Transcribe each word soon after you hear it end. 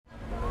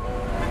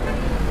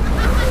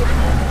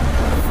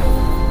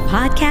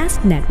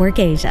Podcast Network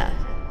Asia.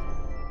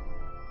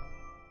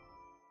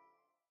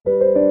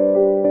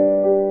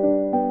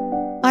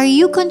 Are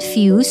you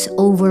confused,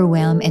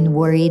 overwhelmed, and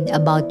worried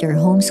about your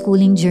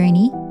homeschooling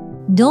journey?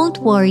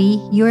 Don't worry,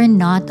 you're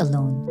not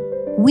alone.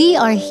 We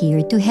are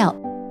here to help.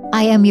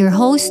 I am your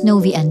host,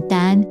 Novi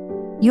Antan,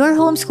 your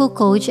homeschool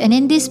coach, and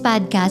in this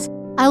podcast,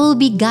 I will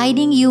be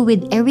guiding you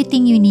with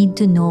everything you need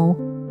to know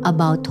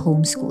about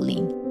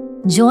homeschooling.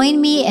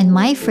 Join me and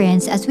my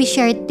friends as we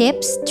share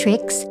tips,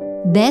 tricks,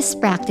 best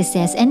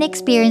practices, and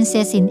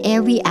experiences in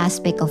every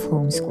aspect of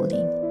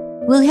homeschooling.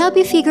 We'll help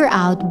you figure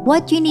out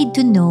what you need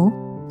to know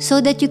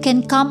so that you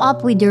can come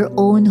up with your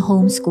own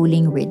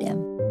homeschooling rhythm.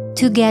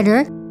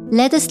 Together,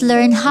 let us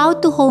learn how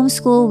to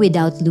homeschool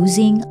without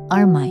losing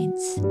our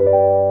minds.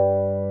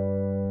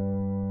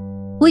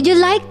 Would you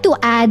like to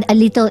add a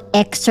little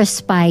extra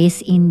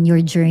spice in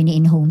your journey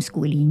in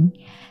homeschooling?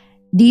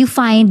 Do you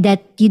find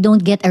that you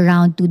don't get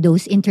around to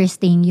those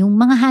interesting, yung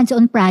mga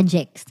hands-on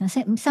projects?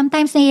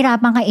 Sometimes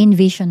nahihirapan ka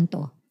envision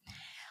to.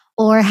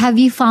 Or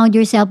have you found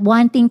yourself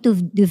wanting to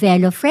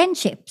develop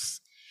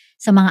friendships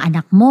sa mga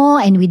anak mo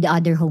and with the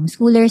other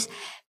homeschoolers,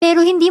 pero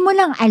hindi mo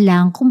lang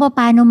alam kung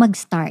paano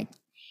mag-start?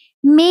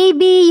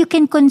 Maybe you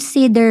can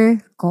consider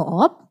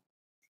co-op.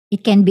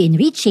 It can be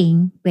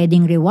enriching,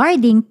 pwedeng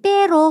rewarding,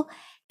 pero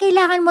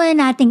kailangan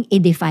muna nating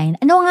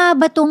i-define. Ano nga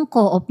ba tong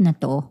co-op na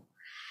to?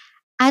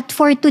 At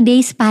for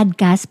today's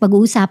podcast,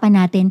 pag-uusapan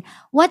natin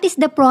what is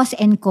the pros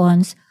and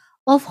cons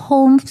of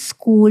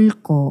homeschool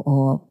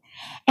co-op.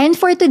 And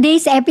for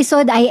today's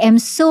episode, I am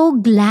so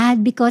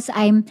glad because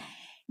I'm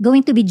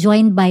going to be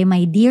joined by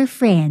my dear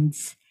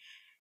friends.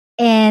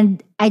 And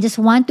I just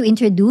want to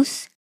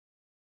introduce,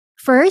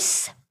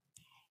 first,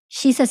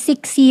 she's a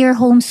 6-year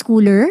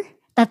homeschooler.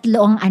 3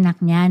 ang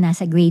anak niya,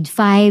 nasa grade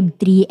 5,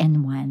 3,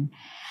 and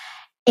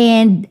 1.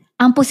 And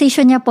ang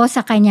position niya po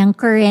sa kanyang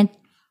current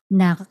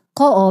na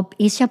co-op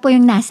is siya po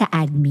yung nasa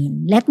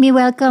admin. Let me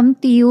welcome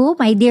to you,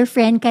 my dear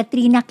friend,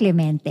 Katrina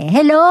Clemente.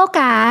 Hello,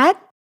 Kat!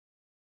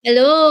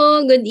 Hello,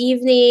 good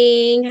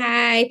evening.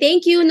 Hi.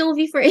 Thank you,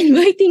 Novi, for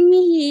inviting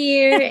me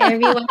here.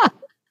 Everyone,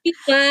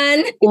 it's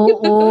fun.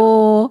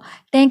 Oo.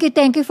 Thank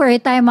you for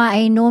your time.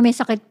 I know may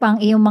sakit pang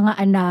iyong mga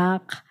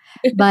anak.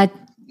 But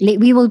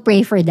we will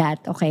pray for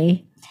that,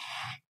 okay?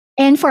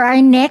 And for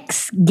our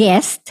next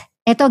guest,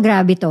 eto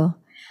grabe to.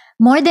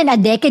 More than a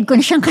decade ko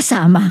na siyang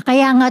kasama.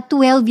 Kaya nga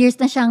 12 years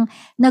na siyang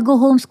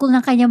nag-homeschool ng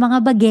kanyang mga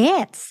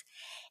bagets.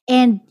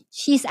 And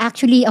she's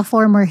actually a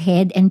former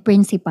head and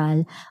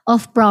principal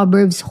of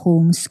Proverbs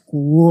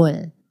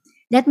Homeschool.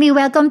 Let me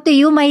welcome to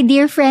you, my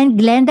dear friend,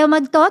 Glenda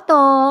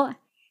Magtoto.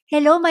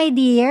 Hello, my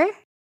dear.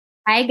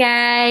 Hi,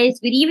 guys.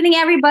 Good evening,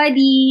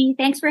 everybody.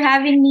 Thanks for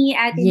having me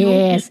at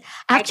Yes.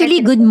 Actually,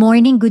 good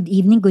morning, good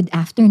evening, good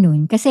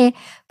afternoon. Kasi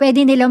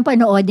pwede nilang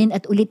panoodin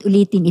at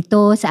ulit-ulitin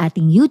ito sa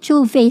ating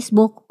YouTube,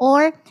 Facebook,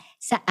 or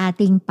sa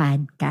ating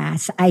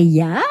podcast.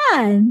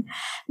 Ayan.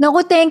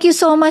 Naku, thank you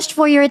so much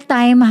for your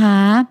time,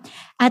 ha?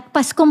 At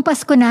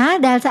Paskong-Pasko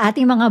na dahil sa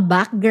ating mga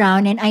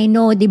background. And I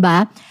know, di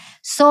ba,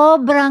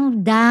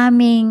 sobrang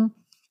daming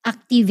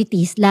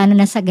activities, lalo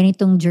na sa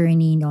ganitong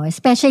journey, no?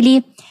 Especially,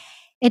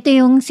 ito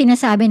yung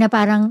sinasabi na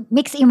parang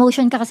mixed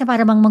emotion ka kasi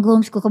parang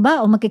mag-homeschool ka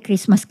ba o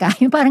magki-Christmas ka.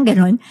 Yung parang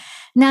ganun.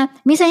 Na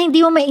minsan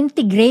hindi mo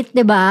ma-integrate,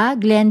 di ba,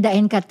 Glenda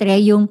and Katre,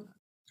 yung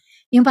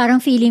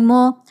parang feeling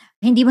mo,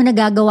 hindi mo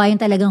nagagawa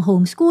yung talagang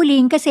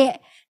homeschooling kasi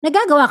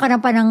nagagawa ka na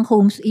pa ng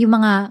yung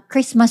mga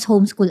Christmas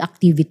homeschool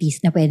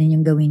activities na pwede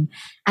niyong gawin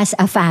as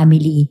a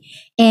family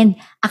and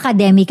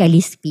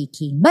academically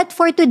speaking. But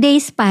for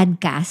today's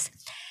podcast,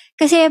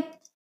 kasi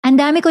ang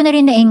dami ko na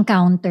rin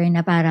na-encounter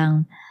na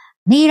parang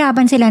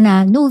nahihirapan sila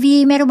na,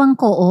 Novi, meron bang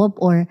co-op?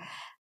 Or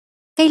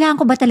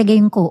kailangan ko ba talaga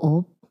yung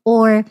co-op?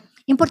 Or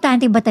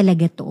importante ba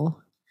talaga to?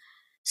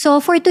 So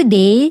for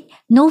today,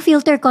 no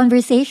filter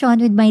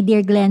conversation with my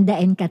dear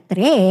Glenda and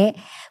Katre.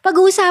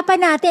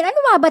 Pag-uusapan natin, ano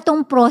ba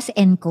tong pros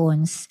and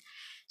cons?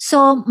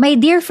 So my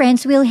dear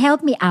friends will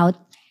help me out.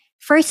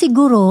 First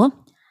siguro,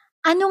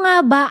 ano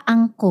nga ba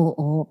ang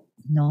co-op?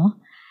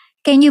 No?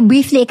 Can you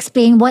briefly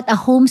explain what a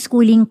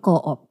homeschooling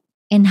co-op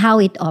and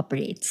how it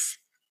operates?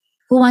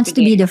 Who wants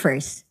to be the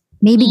first?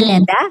 Maybe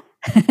Glenda?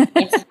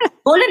 Yes.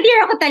 Volunteer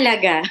ako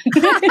talaga.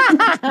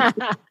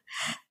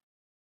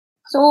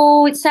 So,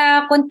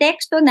 sa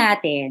konteksto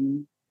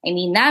natin,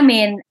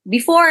 namin,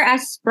 before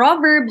as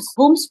Proverbs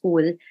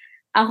Homeschool,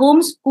 a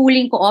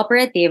homeschooling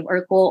cooperative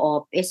or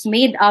co-op is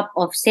made up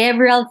of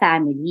several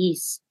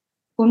families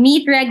who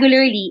meet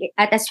regularly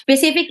at a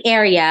specific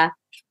area,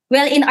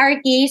 well, in our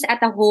case,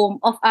 at a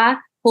home of a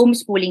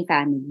homeschooling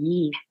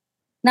family,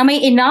 na may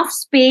enough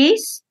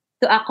space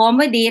to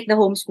accommodate the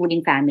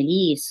homeschooling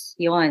families.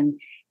 Yon.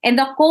 And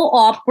the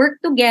co-op work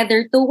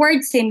together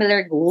towards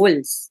similar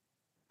goals.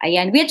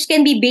 Ayan, which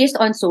can be based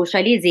on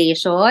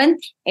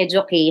socialization,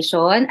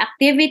 education,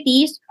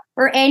 activities,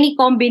 or any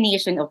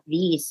combination of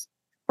these.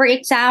 For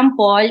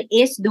example,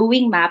 is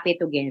doing MAPE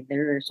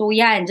together. So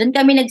yan, dyan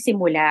kami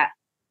nagsimula.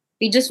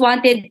 We just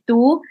wanted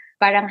to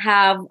parang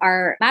have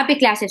our MAPE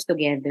classes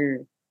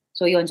together.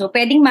 So yun. So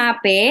pwedeng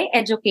MAPE,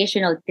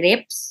 educational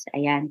trips,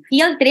 ayan,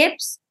 field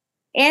trips,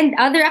 and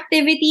other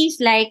activities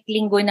like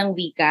Linggo ng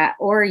Wika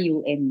or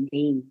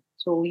UMA.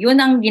 So yun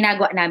ang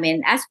ginagawa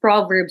namin as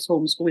Proverbs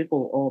Homeschool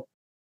Co-op.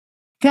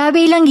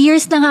 Grabe, ilang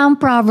years na nga ang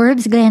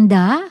Proverbs,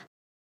 Glenda?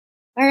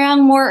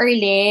 Parang more or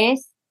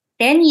less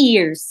 10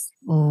 years.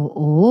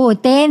 Oo,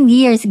 10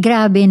 years.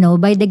 Grabe,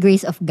 no? By the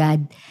grace of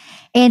God.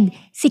 And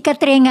si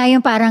Katre nga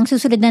yung parang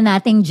susunod na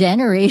nating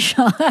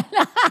generation.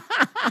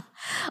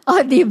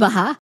 O, di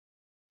ba?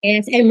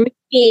 Yes, I'm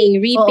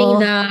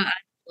reaping Oo.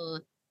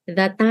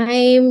 the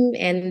time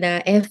and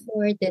the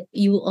effort that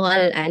you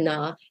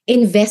all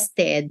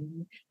invested.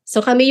 So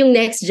kami yung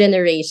next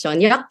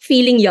generation. Yuck,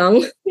 feeling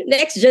young.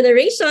 Next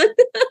generation.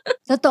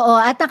 Totoo.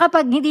 At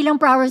kapag hindi lang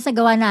Proverbs na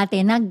gawa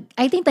natin,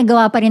 I think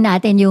nagawa pa rin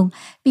natin yung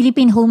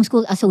Philippine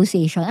Homeschool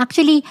Association.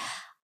 Actually,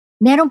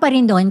 meron pa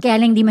rin doon,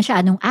 kaya lang hindi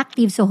masyadong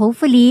active. So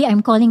hopefully,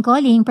 I'm calling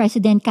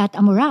President Kat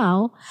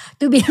Amorao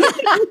to be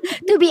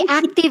to be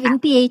active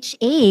in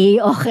PHA.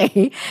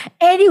 Okay.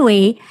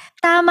 Anyway,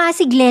 tama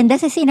si Glenda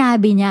sa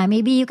sinabi niya.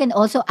 Maybe you can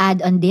also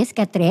add on this,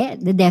 Katre,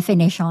 the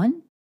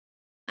definition.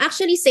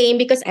 Actually, same,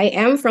 because I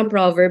am from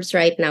Proverbs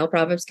right now,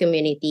 Proverbs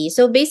community.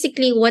 So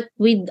basically,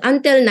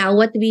 until now,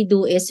 what we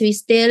do is we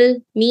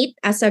still meet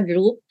as a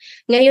group.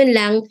 Ngayon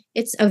lang,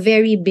 it's a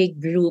very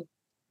big group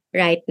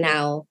right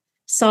now.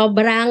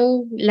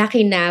 Sobrang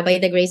laki na,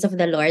 by the grace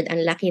of the Lord,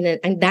 ang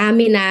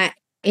dami na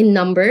in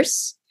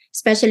numbers,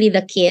 especially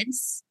the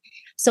kids.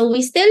 So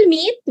we still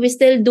meet, we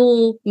still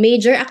do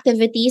major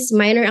activities,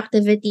 minor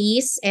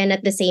activities, and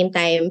at the same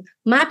time,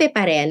 MAPE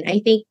pa rin.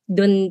 I think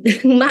dun,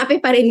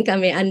 MAPE pa rin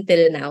kami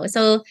until now.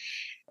 So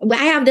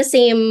I have the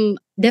same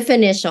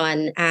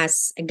definition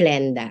as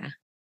Glenda.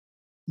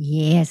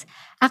 Yes.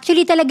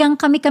 Actually,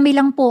 talagang kami-kami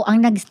lang po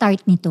ang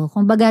nag-start nito.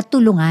 Kumbaga,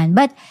 tulungan.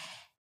 But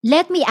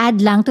let me add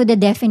lang to the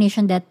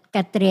definition that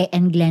Katre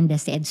and Glenda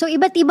said. So,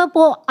 iba't iba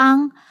po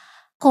ang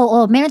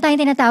co-op. Meron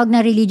tayong tinatawag na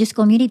religious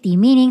community,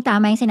 meaning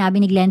tama yung sinabi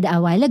ni Glenda a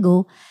while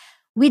ago,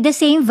 with the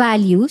same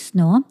values,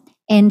 no,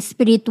 and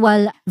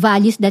spiritual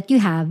values that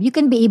you have, you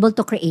can be able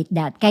to create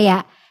that.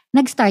 Kaya,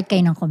 nag-start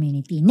kayo ng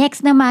community.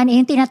 Next naman,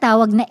 yung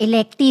tinatawag na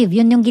elective.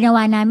 Yun yung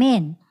ginawa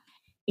namin.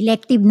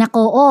 Elective na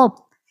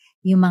co-op.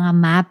 Yung mga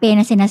MAPE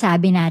na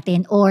sinasabi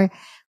natin. Or,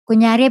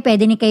 kunyari,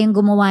 pwede ni kayong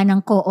gumawa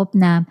ng co-op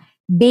na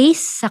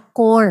based sa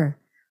core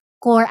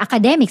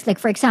academics. Like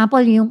for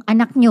example, yung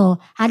anak nyo,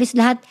 halos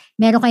lahat,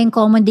 meron kayong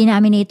common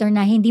denominator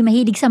na hindi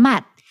mahilig sa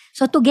math.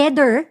 So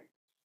together,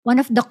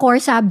 one of the core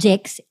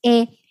subjects,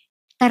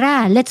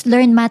 tara, let's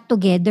learn math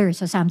together.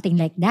 So something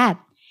like that.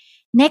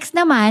 Next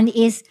naman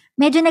is,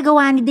 medyo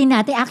nagawa din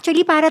natin,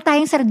 actually para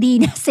tayong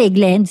sardinas,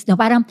 Glens, no?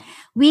 Parang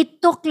we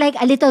took like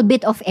a little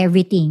bit of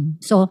everything.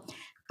 So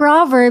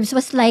Proverbs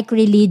was like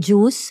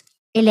religious,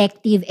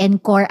 elective,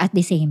 and core at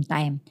the same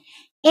time.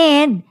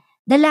 And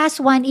the last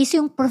one is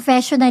yung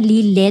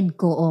professionally led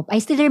co-op. I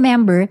still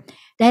remember,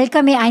 dahil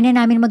kami ay na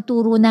namin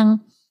magturo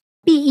ng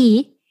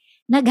PE,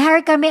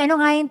 nag-hire kami, ano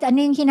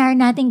yung hinire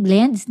natin,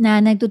 Glens, na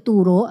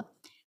nagtuturo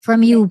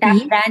from UP?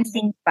 Nag-tap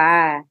dancing pa.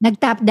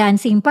 Nag-tap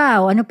dancing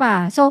pa, o ano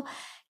pa. So,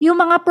 yung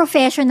mga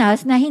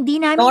professionals na hindi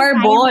namin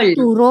floorball. kaya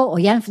ituro,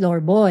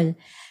 floorball,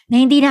 na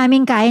hindi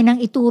namin kaya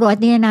ng ituro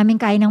at hindi namin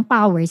kaya ng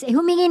powers,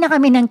 humingi na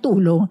kami ng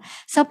tulong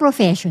sa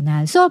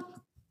professional. So,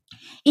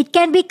 it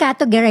can be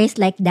categorized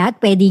like that.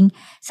 Pwedeng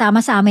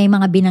sama-sama yung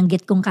mga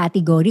binanggit kong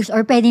categories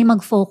or pwedeng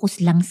mag-focus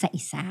lang sa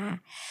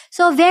isa.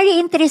 So, very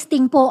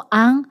interesting po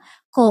ang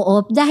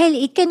co-op dahil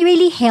it can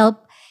really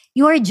help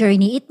your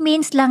journey. It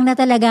means lang na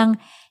talagang,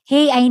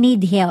 hey, I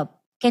need help.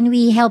 Can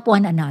we help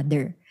one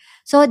another?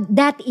 So,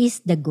 that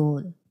is the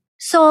goal.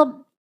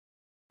 So,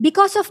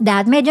 because of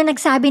that, medyo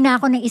nagsabi na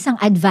ako ng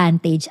isang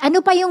advantage.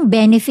 Ano pa yung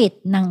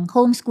benefit ng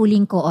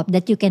homeschooling co-op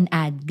that you can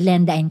add,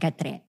 Glenda and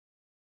Katre?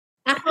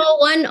 Ako,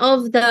 one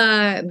of the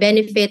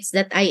benefits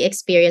that I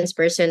experience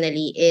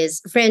personally is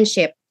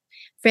friendship.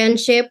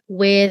 Friendship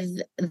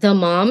with the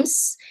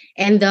moms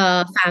and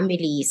the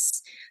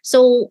families.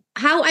 So,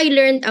 how I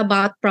learned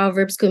about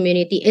Proverbs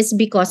community is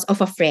because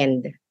of a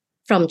friend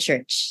from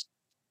church.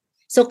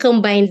 So,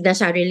 combined na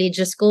siya,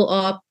 religious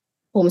co-op,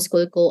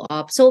 homeschool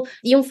co-op. So,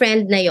 yung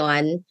friend na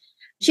yon,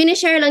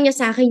 sinishare lang niya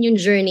sa akin yung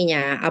journey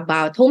niya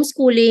about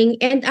homeschooling,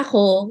 and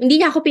ako,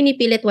 hindi niya ako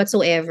pinipilit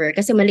whatsoever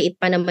kasi maliit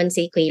pa naman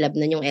si Caleb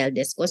nun yung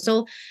eldest ko.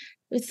 So,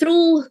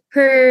 through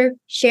her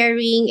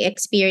sharing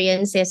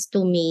experiences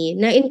to me,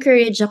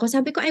 na-encourage ako.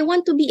 Sabi ko, I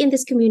want to be in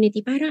this community.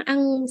 Parang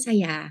ang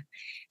saya.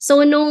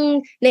 So,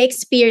 nung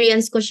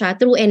na-experience ko siya,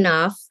 true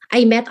enough,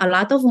 I met a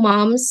lot of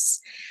moms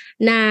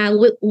na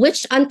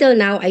which until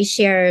now I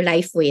share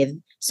life with.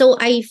 So,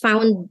 I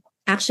found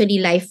actually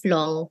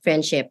lifelong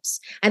friendships.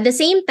 At the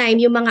same time,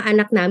 yung mga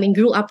anak namin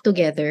grew up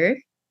together.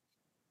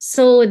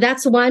 So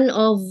that's one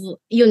of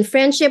yung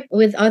friendship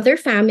with other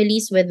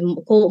families, with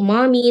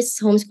mommies,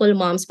 homeschool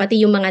moms,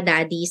 pati yung mga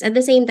daddies. At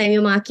the same time,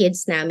 yung mga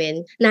kids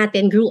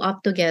natin grew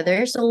up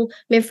together. So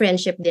may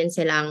friendship din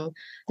silang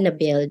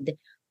na-build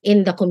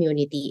in the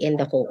community, in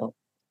the co-op.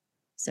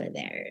 So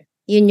there.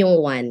 Yun yung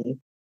one.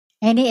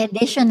 Any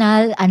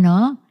additional,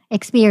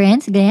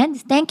 experience, Glenn?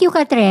 Thank you,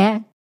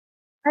 Katre.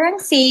 Parang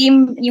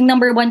same, yung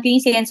number one ko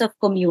yung sense of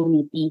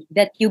community,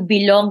 that you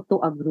belong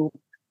to a group.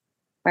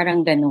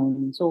 Parang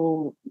ganun.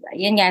 So,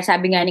 yan nga,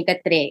 sabi nga ni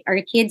Katre,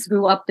 our kids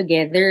grew up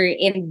together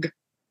and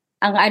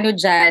ang ano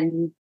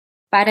dyan,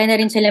 para na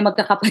rin sila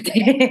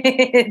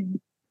magkakapatid.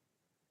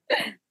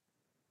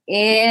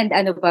 And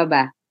ano pa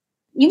ba?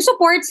 Yung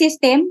support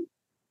system,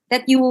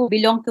 that you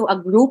belong to a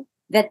group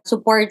that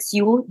supports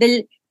you.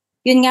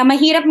 Yun nga,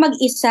 mahirap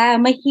mag-isa,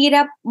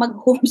 mahirap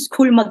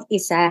mag-homeschool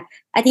mag-isa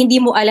at hindi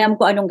mo alam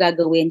kung anong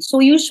gagawin.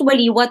 So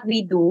usually what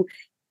we do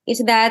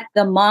is that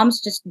the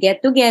moms just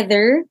get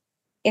together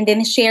and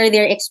then share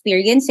their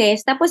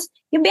experiences. Tapos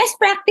yung best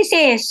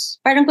practices,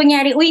 parang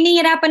kunyari, uy,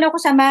 nahihirapan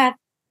ako sa math.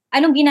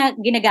 Anong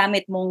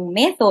ginagamit mong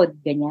method?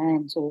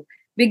 Ganyan. So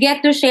we get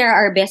to share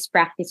our best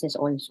practices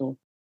also.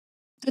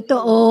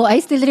 Totoo.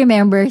 I still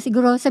remember.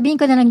 Siguro, sabihin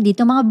ko na lang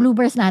dito, mga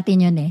bloopers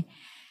natin yun eh.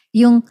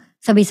 Yung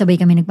sabay-sabay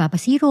kami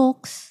nagpapasirox.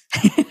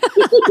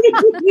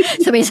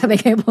 Sabay-sabay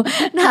kayo po.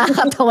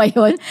 Nakakatawa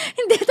yun.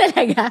 Hindi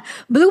talaga.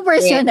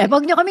 Bloopers yun eh.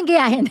 Huwag nyo kaming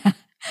gayahin ha.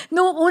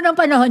 Noong unang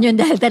panahon yun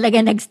dahil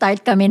talaga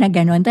nag-start kami na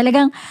gano'n.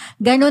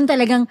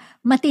 Talagang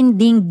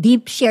matinding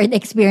deep shared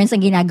experience ang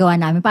ginagawa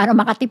namin para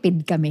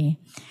makatipid kami.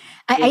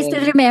 I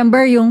still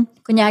remember yung,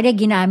 kunyari,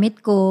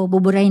 ginamit ko,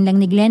 buburahin lang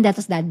ni Glenda,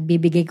 tapos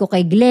bibigay ko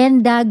kay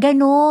Glenda,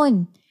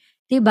 ganun.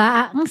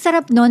 Diba? Ang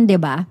sarap nun,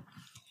 diba?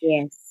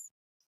 Yes.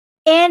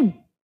 And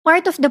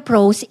part of the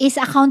pros is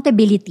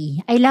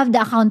accountability. I love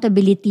the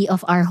accountability of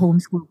our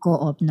homeschool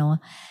co-op,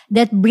 no?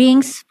 That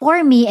brings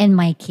for me and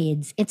my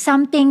kids. It's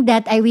something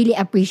that I really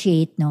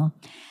appreciate, no?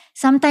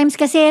 Sometimes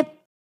kasi,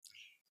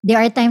 there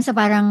are times na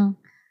parang,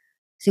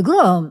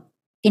 siguro,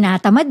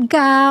 tinatamad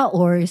ka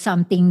or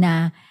something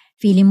na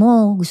feeling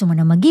mo, gusto mo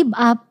na mag-give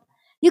up,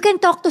 you can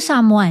talk to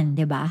someone,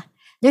 di ba?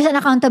 There's an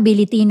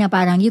accountability na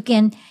parang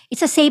it's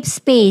a safe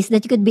space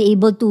that you could be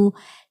able to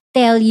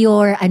tell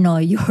your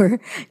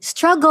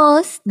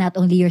struggles, not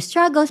only your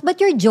struggles, but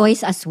your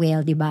joys as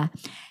well, di ba?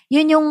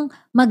 Yun yung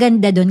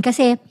maganda dun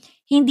kasi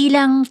hindi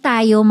lang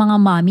tayo mga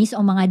mommies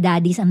o mga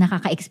daddies ang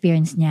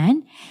nakaka-experience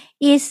niyan,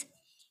 is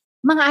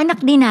mga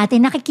anak din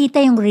natin,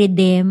 nakikita yung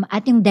rhythm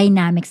at yung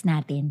dynamics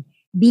natin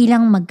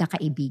bilang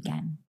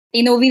magkakaibigan.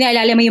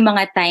 Naalala mo yung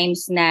mga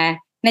times na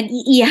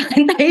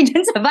nag-iiyakan tayo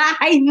dyan sa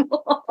bahay mo.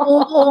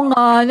 Oo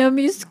nga,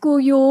 na-miss ko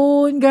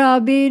yun.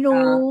 Grabe,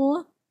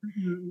 no?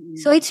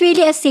 So it's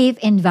really a safe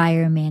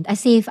environment, a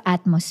safe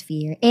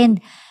atmosphere.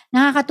 And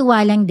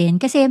nakakatuwa lang din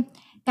kasi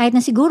kahit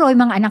na siguro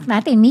yung mga anak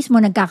natin mismo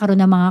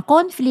nagkakaroon ng mga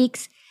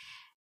conflicts,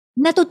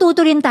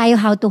 natututo rin tayo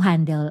how to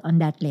handle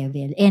on that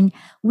level. And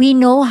we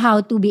know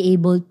how to be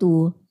able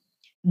to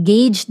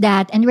gauge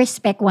that and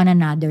respect one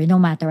another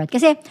no matter what.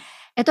 Kasi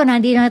eto,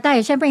 nandito na tayo.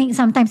 Siyempre,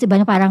 sometimes, diba,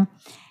 na parang,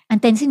 ang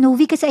tensi,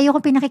 Novi, kasi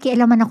ayoko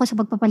pinakikialaman ako sa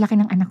pagpapalaki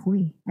ng anak ko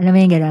eh. Alam mo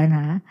yung gano'n,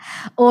 ha?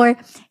 Or,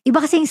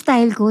 iba kasi yung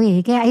style ko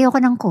eh. Kaya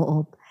ayoko ng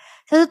co-op.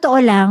 Sa totoo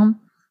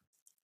lang,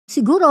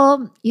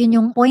 siguro, yun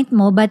yung point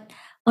mo, but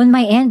on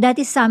my end, that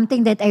is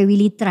something that I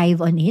really thrive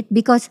on it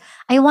because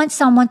I want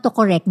someone to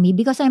correct me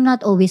because I'm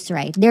not always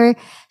right. There are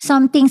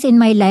some things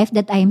in my life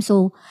that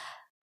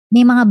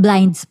may mga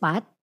blind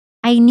spot.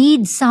 I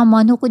need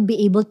someone who could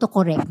be able to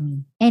correct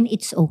me. And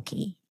it's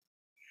okay.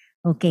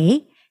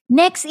 Okay?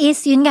 Next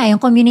is, yun nga,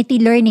 yung community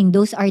learning.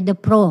 Those are the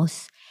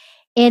pros.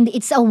 And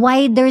it's a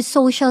wider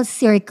social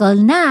circle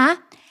na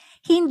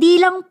hindi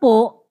lang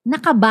po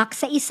nakabak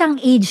sa isang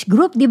age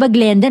group. Di ba,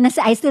 Glenda?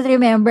 I still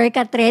remember,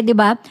 Katre, di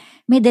ba?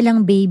 May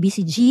dalang baby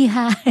si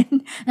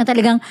Jihan na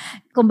talagang,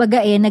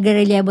 kumbaga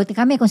nagre-relievo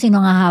kami kung sino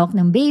nga hawak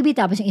ng baby.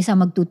 Tapos yung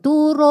isang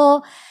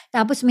magtuturo.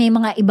 Tapos may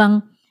mga ibang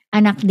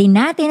anak din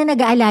natin na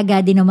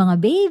nag-aalaga din ng mga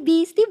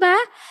babies. Di ba?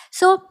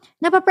 So,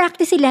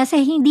 napapractice sila sa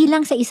hindi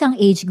lang sa isang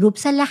age group,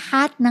 sa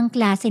lahat ng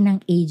klase ng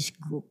age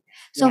group.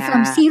 So,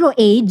 from 0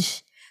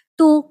 age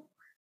to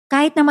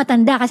kahit na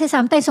matanda. Kasi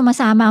sometimes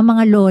sumasama ang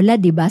mga lola,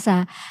 di ba,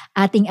 sa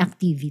ating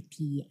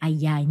activity.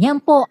 Ayan,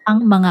 yan po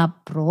ang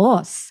mga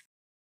pros.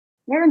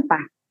 Meron pa.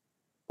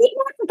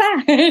 Meron pa.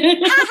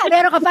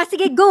 Meron ka pa.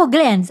 Sige, go,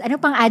 Glens. Ano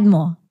pang add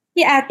mo?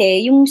 Si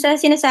ate, yung sa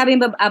sinasabi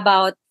mo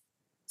about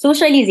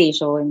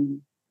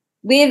socialization.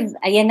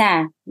 Ayan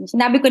na,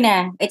 sinabi ko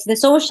na, it's the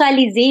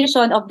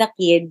socialization of the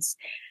kids,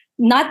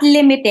 not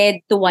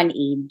limited to one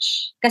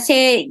age.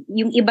 Kasi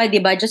yung iba, di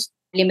ba, just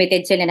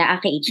limited sila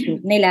na age group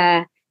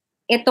nila.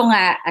 Ito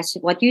nga, as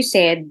what you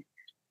said,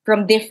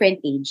 from different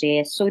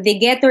ages. So they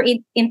get to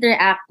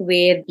interact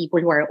with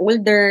people who are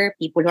older,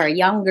 people who are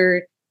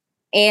younger,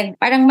 and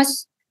parang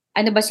mas,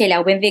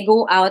 sila, when they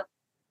go out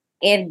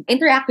and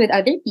interact with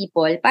other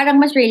people, parang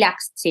mas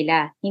relaxed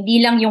sila.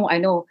 Hindi lang yung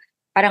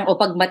parang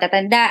pag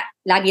matatanda,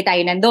 lagi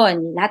tayo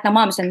nandun. Lahat ng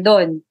moms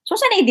nandun. So,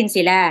 sanay din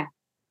sila.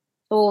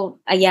 So,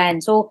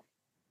 ayan. So,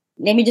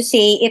 let me just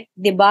say, it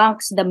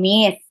debunks the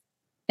myth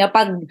na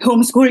pag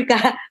homeschool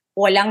ka,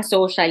 walang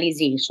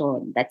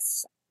socialization.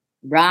 That's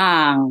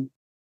wrong.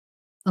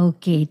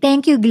 Okay.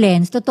 Thank you,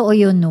 Glenn. Totoo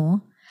yun,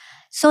 no?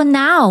 So,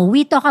 now,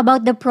 we talk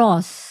about the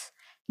pros.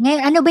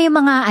 Ngayon, ano ba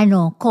yung mga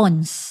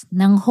cons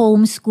ng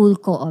homeschool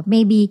co-op?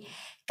 Maybe,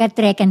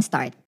 Katre can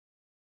start.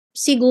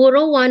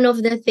 siguro one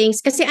of the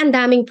things, kasi ang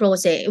daming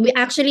pros eh.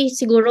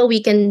 Siguro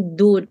we can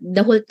do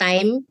the whole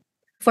time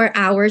for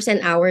hours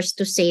and hours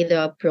to say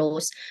the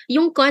pros.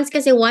 Yung cons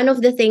kasi, one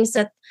of the things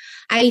that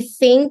I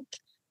think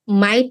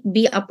might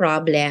be a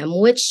problem,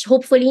 which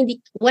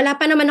hopefully wala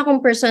pa naman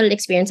akong personal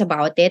experience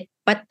about it,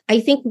 but I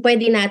think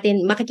pwede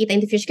natin makikita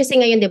in the future. Kasi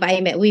ngayon, di ba,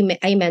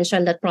 I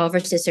mentioned that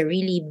Proverbs is a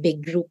really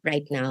big group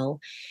right now.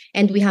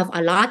 And we have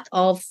a lot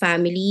of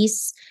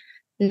families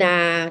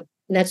na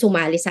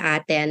sumali sa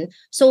atin.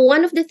 So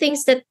one of the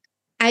things that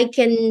I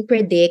can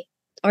predict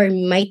or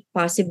might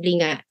possibly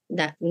nga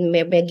that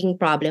may maging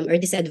problem or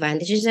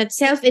disadvantage is that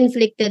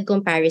self-inflicted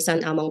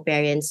comparison among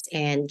parents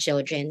and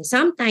children.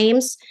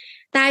 Sometimes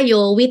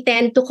we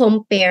tend to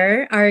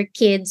compare our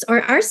kids or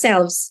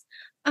ourselves.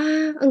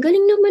 Ang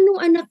galing naman ng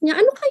anak niya.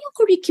 Ano kayang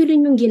curriculum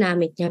yung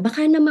ginamit niya?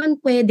 Baka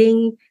naman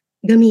pwedeng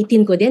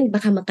gamitin ko din.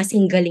 Baka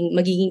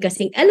magiging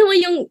kasing,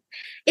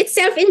 it's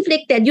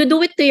self-inflicted. You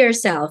do it to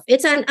yourself.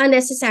 It's an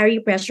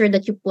unnecessary pressure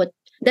that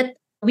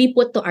we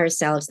put to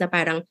ourselves na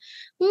parang,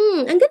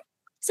 ang galing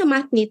sa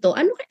math nito.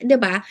 'di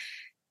ba?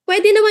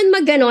 Pwede naman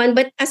magganon,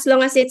 but as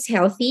long as it's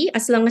healthy,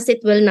 as long as it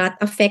will not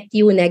affect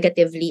you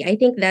negatively, I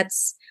think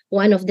that's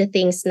one of the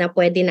things na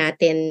pwede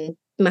natin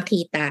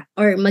makita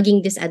or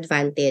maging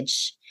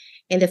disadvantage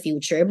in the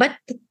future. But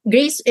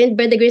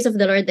by the grace of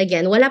the Lord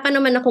again, wala pa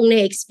naman akong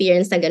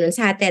na-experience na ganun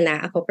sa atin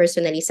ako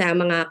personally, sa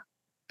mga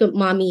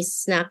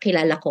mommies na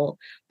kilala ko.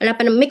 Wala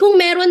pa naman. Kung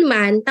meron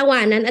man,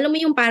 tawanan, alam mo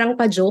yung parang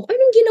pa-joke,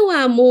 anong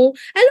ginawa mo?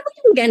 Alam mo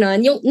yung ganon,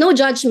 yung no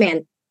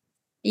judgment.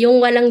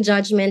 Yung walang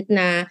judgment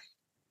na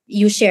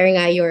you share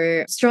nga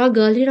your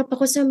struggle, hirap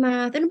ako sa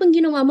math, ano bang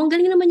ginawa mo? Ang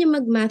galing naman yung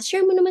mag-math,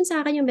 share mo naman sa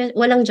akin yung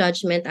walang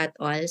judgment at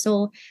all.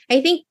 So,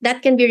 I think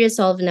that can be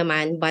resolved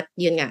naman, but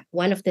yun nga,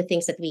 one of the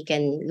things that we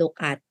can look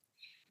at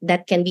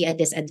that can be a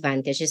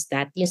disadvantage is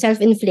that yung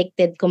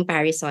self-inflicted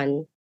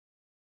comparison.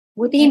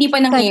 Buti hindi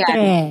pa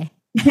nangyayari.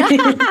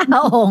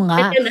 Oo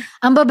nga.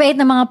 Ang babait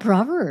ng mga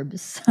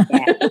Proverbs.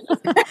 Yeah.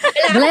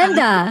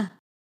 Glenda.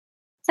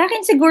 Sa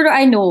akin siguro,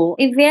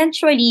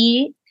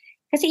 eventually,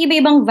 kasi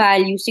iba-ibang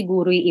value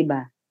siguro yung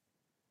iba.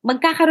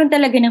 Magkakaroon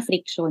talaga ng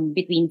friction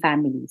between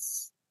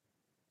families.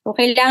 So,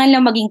 kailangan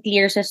lang maging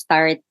clear sa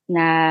start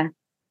na,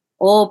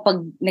 pag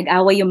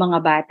nag-away yung mga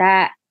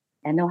bata,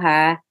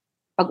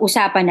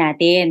 pag-usapan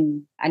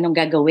natin, anong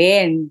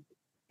gagawin.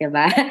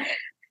 Diba?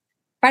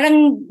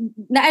 Parang,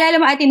 naalala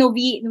mo Ate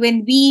Novi,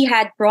 when we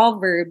had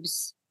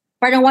Proverbs,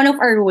 parang one of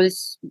our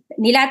rules,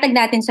 nilatag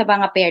natin sa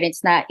mga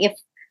parents na if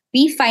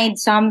we find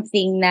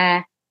something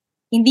na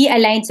hindi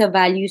aligned sa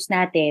values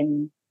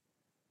natin,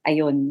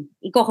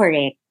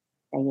 i-correct.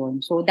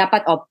 So,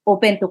 dapat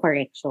open to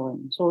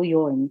correction. So,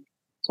 yun.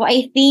 So,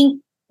 I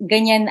think,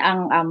 ganyan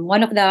ang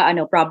one of the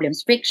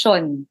problems,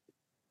 friction,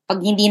 pag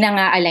hindi na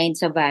nga aligned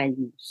sa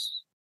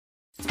values.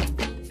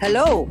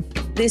 Hello,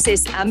 this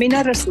is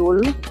Amina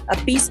Rasul, a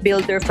peace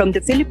builder from the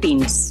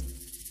Philippines.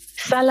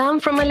 Salam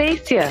from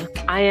Malaysia.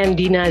 I am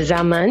Dina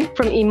Zaman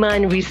from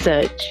Iman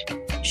Research.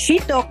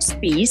 She Talks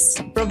Peace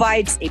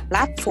provides a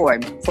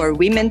platform for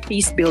women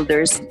peace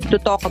builders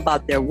to talk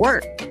about their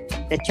work,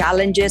 the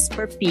challenges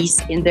for peace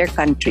in their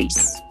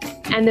countries,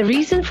 and the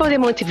reason for their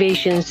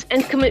motivations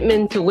and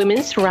commitment to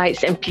women's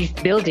rights and peace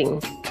building.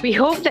 We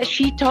hope that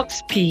She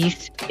Talks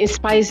Peace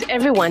inspires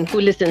everyone who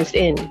listens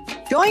in.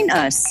 Join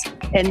us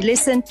and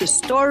listen to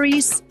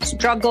stories,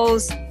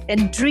 struggles,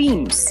 and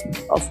dreams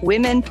of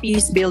women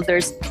peace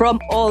builders from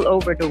all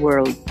over the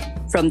world,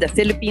 from the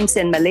Philippines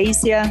and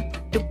Malaysia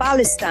to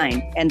Palestine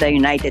and the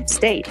United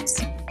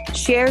States.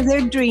 Share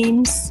their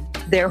dreams,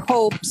 their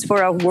hopes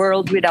for a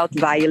world without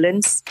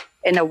violence,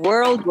 and a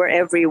world where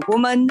every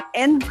woman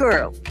and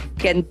girl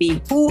can be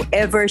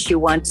whoever she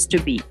wants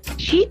to be.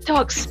 She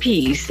Talks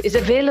Peace is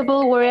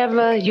available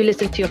wherever you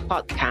listen to your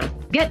podcast.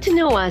 Get to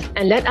know us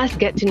and let us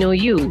get to know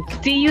you.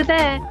 See you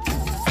there.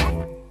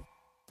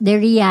 The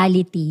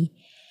reality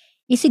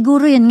is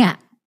siguro yun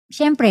nga.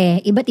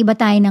 Siyempre, iba't iba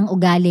tayo ng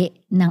ugali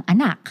ng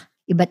anak.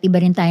 Iba't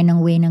iba rin tayo ng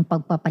way ng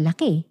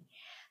pagpapalaki.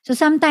 So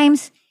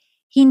sometimes,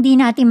 hindi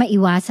natin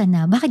maiwasan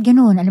na, bakit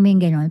ganun? Alam mo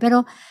yung ganun.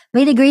 Pero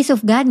by the grace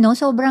of God,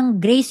 sobrang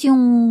grace yung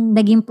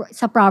naging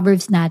sa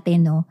Proverbs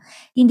natin,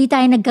 Hindi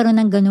tayo nagkaroon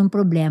ng ganun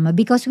problema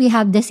because we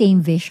have the same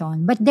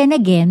vision. But then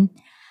again,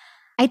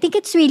 I think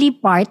it's really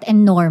part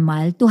and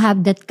normal to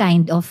have that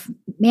kind of,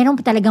 meron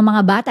pa talagang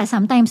mga bata,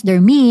 sometimes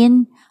they're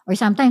mean, or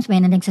sometimes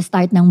may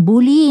nagsastart ng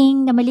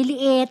bullying na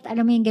maliliit,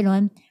 alam mo yung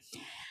ganun.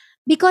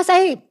 Because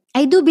I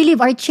do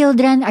believe our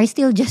children are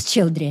still just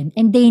children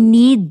and they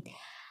need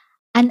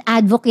an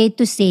advocate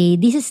to say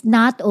this is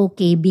not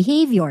okay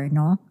behavior,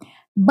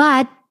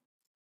 But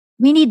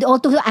we need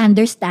also to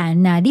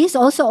understand na this is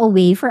also a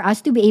way for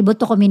us to be able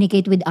to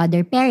communicate with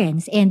other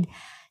parents and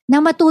na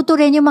matuto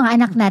rin yung mga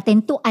anak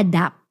natin to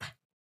adapt,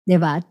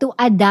 'di ba? To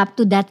adapt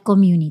to that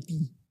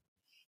community.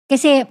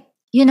 Kasi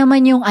yun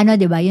naman yung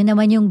 'di ba? Yun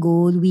naman yung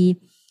goal, we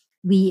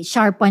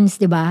sharpens,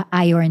 'di ba?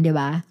 Iron, 'di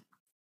ba?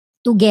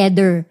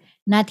 Together.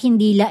 Not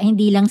hindi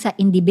lang sa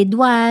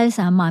individual,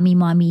 sa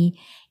mommy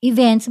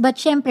events, but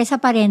syempre sa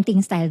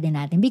parenting style din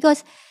natin.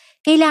 Because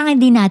kailangan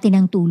din natin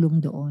ng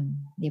tulong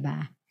doon, 'di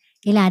ba?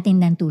 Kailangan natin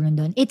ng tulong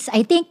doon.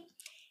 I think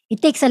it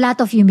takes a lot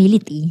of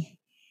humility.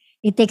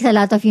 It takes a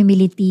lot of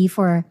humility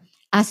for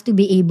us to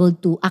be able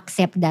to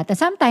accept that.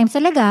 Sometimes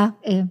talaga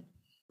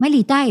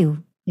mali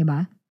tayo, 'di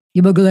ba? 'Di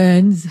ba,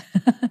 Glens?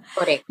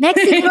 Correct.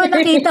 Next siguro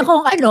nakita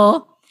kong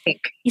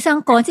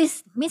isang cons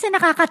is minsan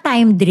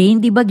nakaka-time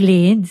drain, 'di ba,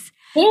 Glens?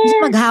 Yes.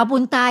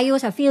 Maghapon tayo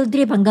sa field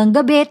trip hanggang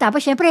gabi. Tapos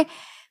syempre,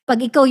 pag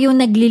ikaw yung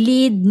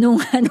nagli-lead nung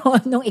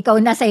ikaw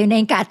na sa'yo na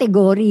yung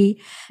category,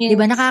 Yes. 'di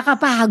ba,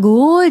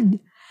 nakakapagod.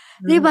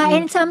 'Di ba?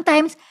 And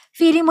sometimes,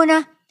 feeling mo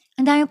na,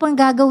 ang dami pang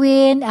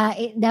gagawin.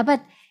 Dapat,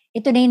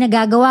 ito na yung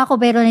nagagawa ko,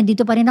 pero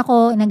nandito pa rin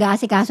ako,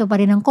 nag-aasikaso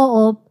pa rin ng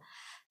co-op.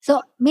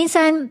 So,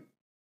 minsan,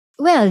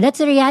 well,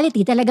 that's the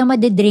reality. Talaga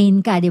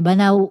madedrain ka, 'di ba?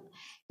 Na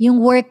yung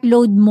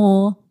workload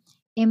mo,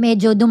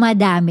 medyo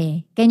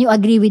dumadami. Can you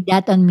agree with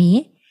that on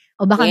me?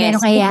 O baka Yes.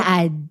 meron kaya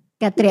add,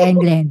 Katre and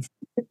Glens?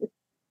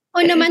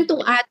 O naman to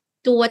add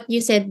to what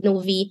you said,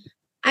 Novi,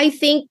 I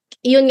think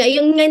yung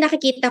nga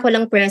nakikita ko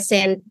lang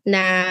present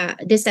na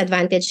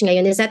disadvantage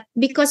ngayon is that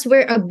because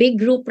we're a big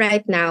group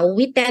right now,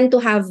 we tend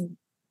to have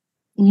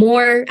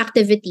more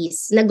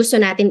activities na gusto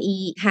natin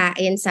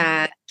ihain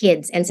sa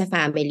kids and sa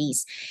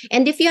families.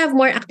 And if you have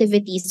more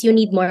activities, you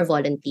need more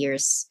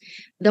volunteers.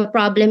 The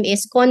problem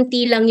is,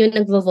 konti lang yung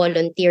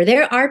nagvo-volunteer.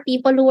 There are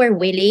people who are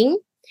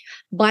willing,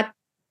 but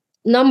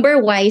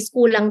number-wise,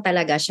 kulang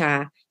talaga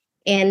siya.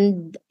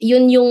 And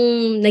yun yung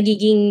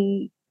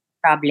nagiging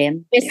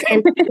Problem.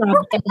 present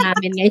problem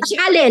namin ngayon.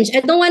 Challenge.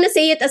 I don't want to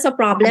say it as a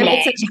problem.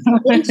 It's a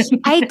challenge.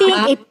 I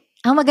think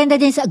ang maganda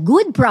din sa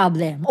good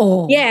problem.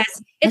 Oh. Yes.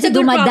 It's Kasi a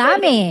good problem.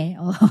 dumadami.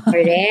 Oh.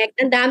 Correct.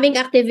 Ang daming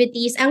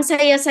activities. Ang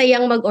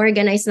saya-sayang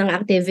mag-organize ng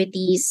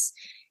activities.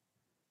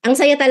 Ang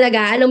saya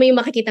talaga. Alam mo yung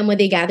makikita mo,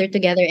 they gather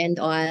together and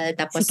all.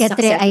 Tapos Si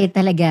Katre ay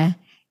talaga,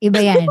 iba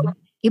yan.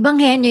 Ibang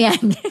henyo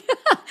yan.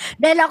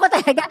 Dahil ako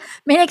talaga,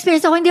 may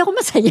experience ako, hindi ako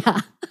masaya.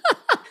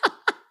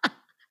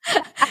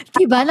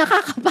 Diba?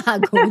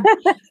 Nakakapagod.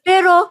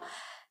 Pero,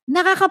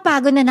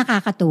 nakakapagod na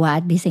nakakatuwa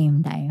at the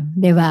same time.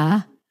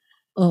 Diba?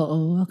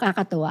 Oo,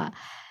 nakakatuwa.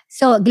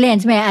 So,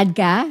 Glens, may I add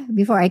ka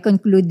before I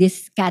conclude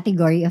this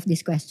category of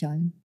this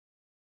question?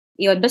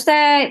 Yun,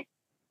 basta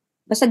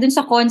dun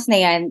sa cons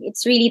na yan,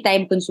 it's really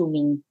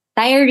time-consuming.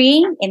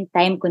 Tiring and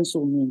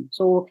time-consuming.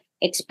 So,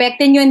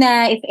 expectin nyo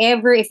na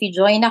if you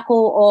join a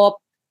co-op,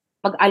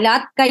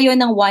 mag-allot kayo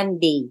ng 1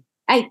 day.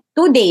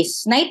 2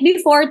 days. Night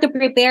before to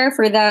prepare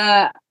for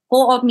the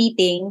co-op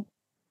meeting.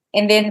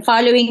 And then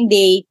following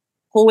day,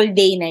 whole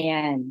day na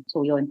yan.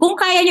 So, yun. Kung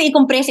kaya nyo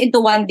i-compress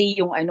into 1 day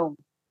yung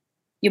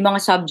mga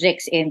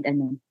subjects and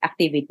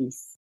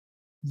activities.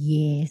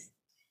 Yes.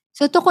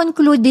 So, to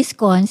conclude this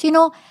cons,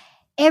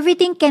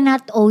 everything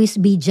cannot always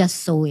be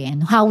just so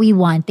how we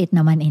want it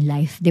naman in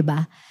life,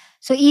 diba?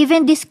 So,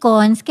 even these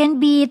cons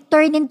can be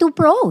turned into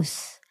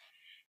pros.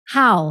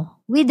 How?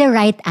 With the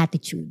right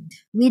attitude,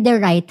 with the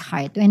right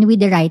heart, and with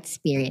the right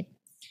spirit.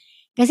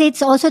 Kasi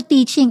it's also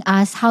teaching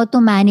us how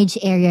to manage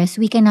areas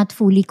we cannot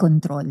fully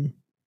control.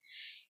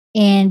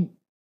 And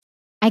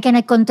I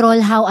cannot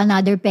control how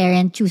another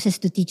parent chooses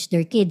to teach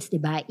their kids,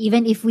 diba?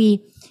 Even if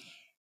we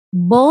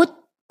both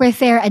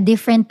prefer a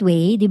different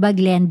way, diba,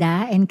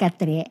 Glenda and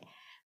Katre?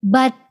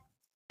 But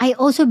I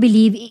also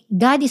believe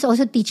God is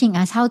also teaching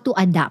us how to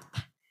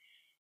adapt.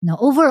 No,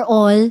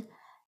 overall,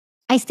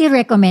 I still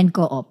recommend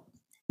co-op.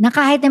 Na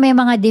kahit na may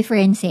mga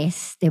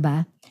differences, 'di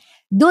ba?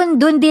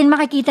 Doon din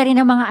makikita rin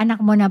ng mga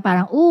anak mo na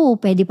parang,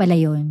 pwede pala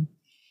 'yon.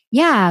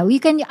 Yeah, we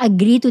can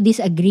agree to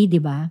disagree,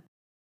 'di ba?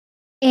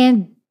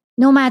 And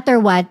no matter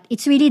what,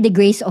 it's really the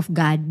grace of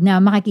God na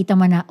makikita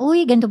mo na,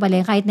 ganito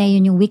pala, kahit na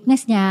yun yung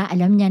weakness niya,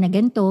 alam niya na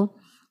ganito,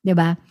 'di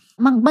ba?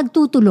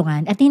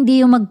 Magtutulungan at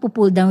hindi yung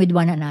magpo-pull down with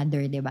one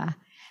another, 'di ba?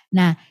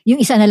 Na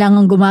yung isa na lang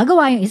ang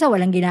gumagawa, yung isa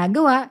walang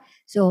ginagawa.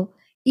 So,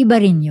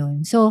 iba rin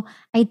yun. So,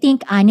 I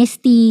think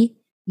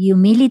honesty,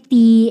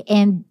 humility,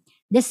 and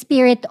the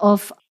spirit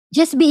of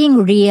just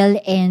being real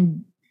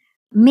and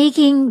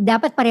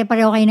dapat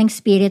pare-pareho kayo ng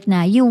spirit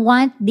na you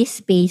want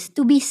this space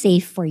to be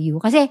safe for you.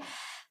 Kasi,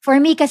 for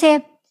me,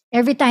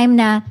 every time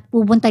na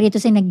pupunta dito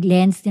sa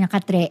Glens,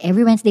 Katre,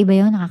 every Wednesday ba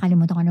yun?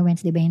 Nakakalimutan ko na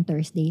Wednesday ba yun,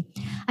 Thursday.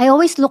 I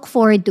always look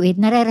forward to it.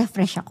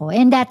 Nare-refresh ako.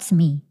 And that's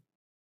me.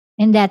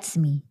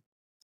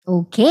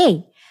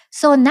 Okay.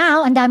 So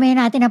now, ang dami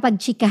na natin na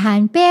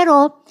pagchikahan.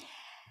 Pero,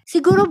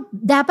 siguro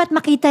dapat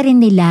makita rin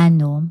nila,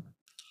 no?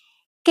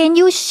 Can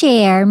you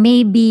share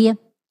maybe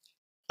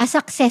a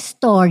success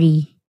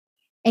story,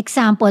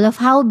 example of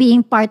how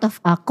being part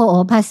of a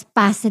co-op has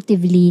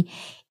positively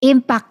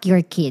impact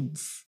your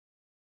kids?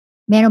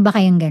 Meron ba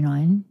kayong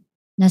ganon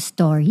na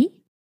story?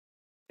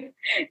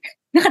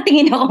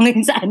 Nakatingin ako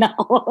ngayon sa anak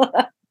ko.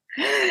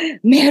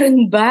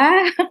 Meron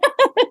ba?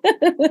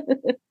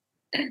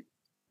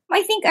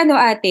 I think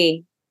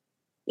ate,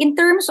 in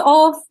terms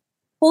of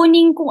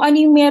kuning kung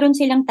ano yung meron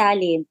silang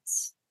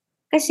talents.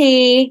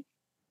 Kasi,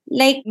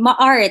 like,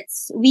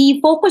 ma-arts, we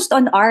focused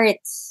on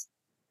arts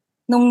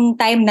nung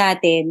time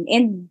natin.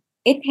 And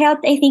it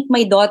helped, I think,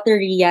 my daughter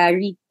Ria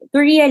to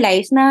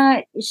realize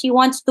na she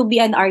wants to be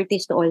an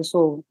artist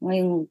also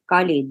ngayong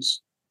college.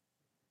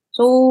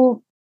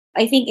 So,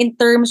 I think in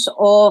terms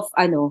of,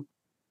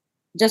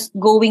 just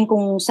going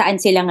kung saan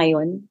sila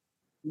ngayon,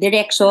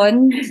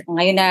 direction,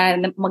 ngayon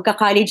na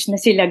magka-college na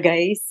sila,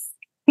 guys.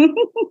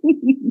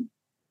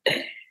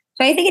 So,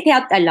 I think it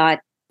helped a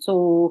lot.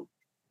 So,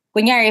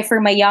 kunyari,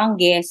 for my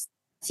youngest,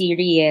 si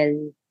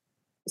Riel,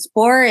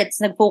 sports,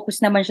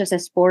 nag-focus naman siya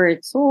sa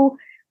sports. So,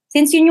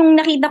 since yun yung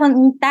nakita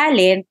kong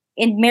talent,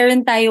 and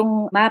meron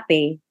tayong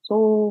MAPE,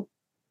 so,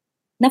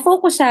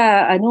 na-focus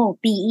sa,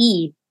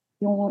 PE,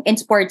 and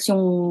sports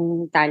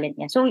yung talent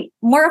niya. So,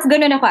 more of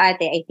ganun ako,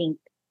 ate, I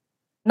think.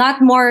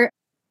 Not more,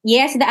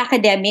 yes, the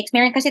academics.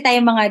 Meron kasi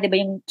tayong mga, di ba,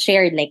 yung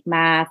shared, like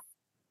math,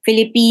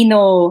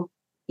 Filipino.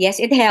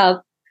 Yes, it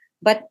helped.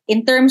 But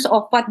in terms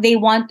of what they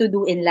want to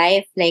do in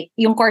life, like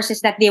yung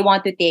courses that they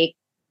want to take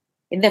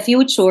in the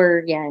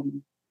future,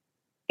 yan.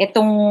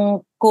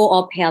 Itong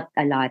co-op helped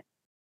a lot.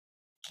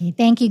 Okay,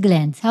 thank you,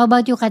 Glenn. How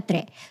about you,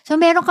 Katre? So,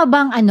 meron ka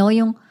bang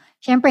yung,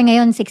 syempre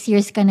ngayon, 6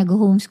 years ka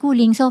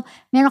nag-homeschooling. So,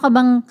 meron ka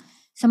bang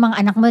sa mga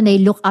anak mo na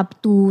look up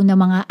to na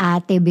mga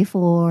ate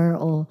before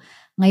o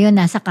ngayon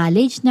nasa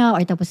college na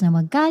or tapos na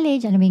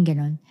mag-college? Ano yung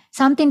ganon?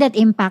 Something that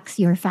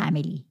impacts your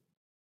family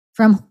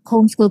from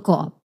homeschool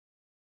co-op.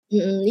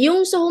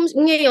 Yung sa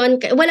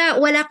ngayon,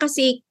 wala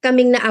kasi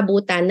kaming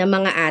naabutan ng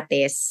mga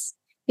ates.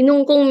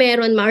 Yung kung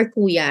meron or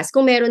kuyas,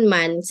 kung meron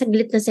man,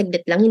 saglit na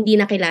saglit lang, hindi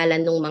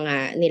nakilala nung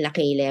mga nila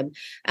Caleb.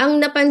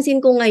 Ang napansin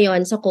ko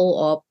ngayon sa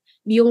co-op,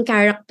 yung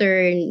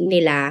character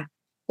nila,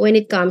 when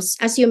it comes,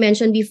 as you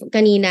mentioned before,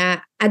 kanina,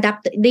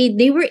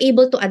 they were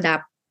able to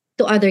adapt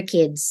to other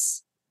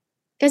kids.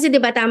 Kasi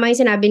 'di ba tama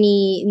yung sinabi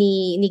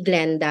ni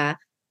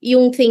Glenda,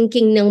 yung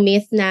thinking ng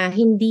myth na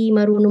hindi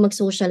marunong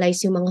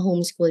mag-socialize yung mga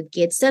homeschooled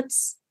kids.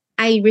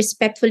 I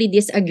respectfully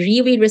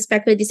disagree. We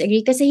respectfully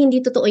disagree kasi hindi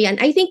totoo yan.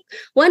 I think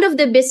one of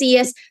the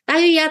busiest,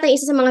 tayo yata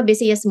isa sa mga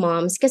busiest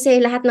moms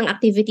kasi lahat ng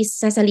activities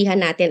sasalihan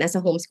natin as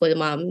a homeschool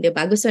mom, 'di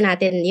ba? Gusto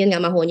natin yun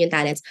nga mahon yung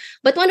talents.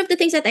 But one of the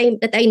things that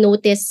I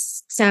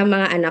noticed sa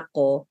mga anak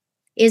ko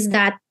is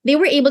that they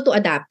were able to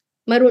adapt.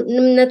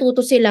 Natuto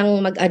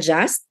silang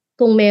mag-adjust.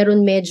 Kung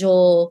meron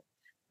medyo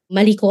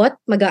malikot,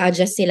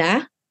 mag-a-adjust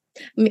sila.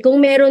 Kung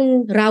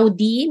meron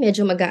rowdy,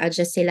 medyo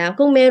mag-a-adjust sila.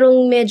 Kung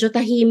merong medyo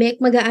tahimik,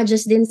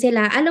 mag-a-adjust din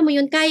sila. Alam mo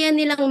yun, kaya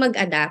nilang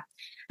mag-adapt.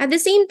 At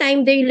the same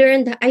time, they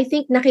learned, I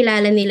think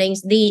nakilala nila yung,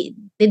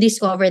 they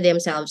discover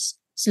themselves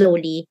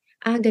slowly.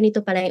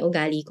 Ganito pala yung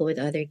ugali ko with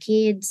other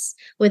kids,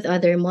 with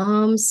other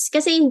moms.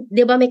 Kasi,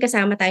 di ba may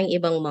kasama tayong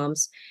ibang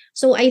moms.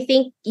 So, I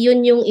think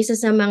yun yung isa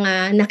sa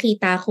mga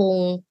nakita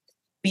kong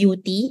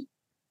beauty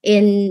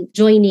in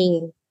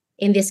joining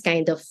in this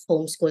kind of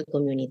homeschool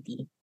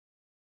community.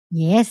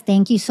 Yes,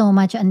 thank you so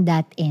much on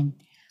that end.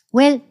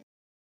 Well,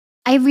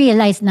 I've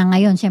realized na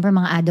ngayon, syempre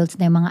mga adults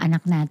na yung mga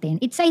anak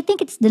natin, I think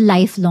it's the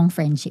lifelong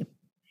friendship.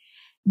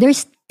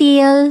 There's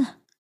still,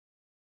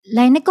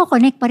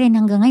 nagko-connect pa rin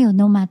hanggang ngayon,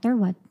 no matter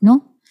what,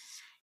 no?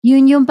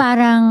 Yun yung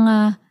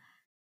parang,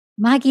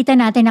 makikita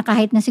natin na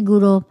kahit na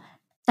siguro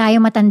tayo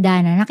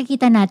matanda na,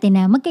 nakikita natin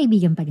na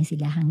magkaibigan pa rin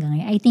sila hanggang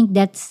ngayon. I think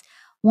that's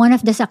one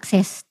of the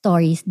success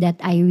stories that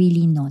I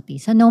really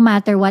notice. So no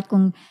matter what,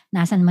 kung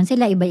nasan man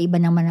sila, iba-iba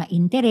naman ang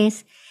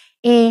interest,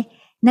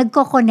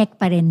 nagko-connect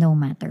pa rin no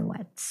matter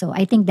what. So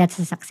I think that's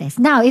a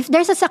success. Now, if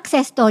there's a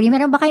success story,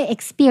 meron ba kayong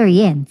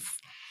experience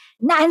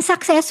na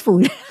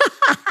unsuccessful?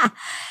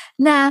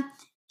 Na,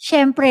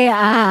 syempre,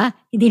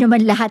 hindi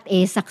naman lahat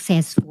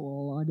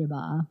successful, di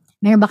ba?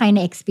 Meron ba kayong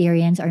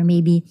na-experience or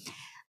maybe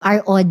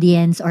our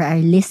audience or our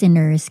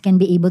listeners can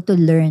be able to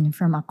learn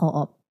from a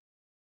co-op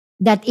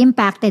that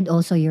impacted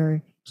also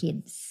your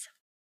kids?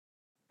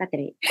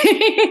 Katre.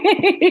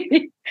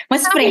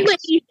 Mas fresh.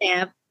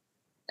 Maisip.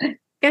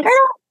 Pero,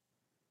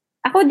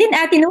 ako din,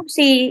 Ate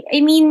Noops, I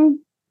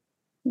mean,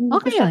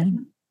 okay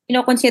yun.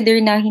 Consider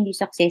na hindi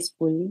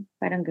successful.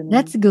 Parang ganun.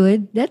 That's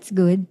good. That's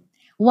good.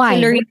 Why?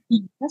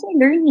 Kasi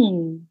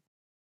learning.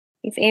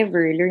 If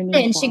ever, learning.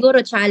 And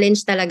siguro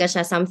challenge talaga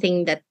siya,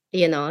 something that,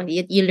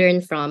 you learn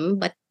from,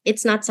 but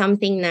it's not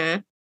something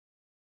na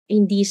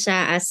hindi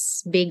siya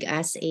as big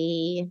as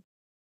a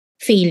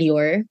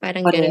failure.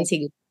 Parang ganun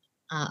siguro.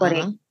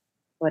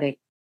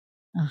 Correct.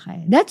 Okay.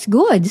 That's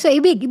good. So,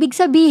 ibig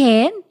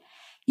sabihin,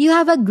 you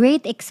have a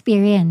great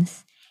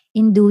experience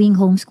in doing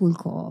homeschool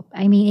co-op.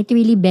 I mean, it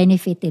really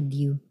benefited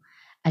you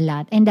a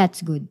lot. And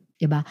that's good.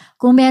 Diba?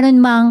 Kung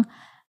meron mang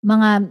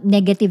mga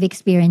negative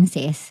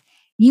experiences,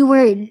 you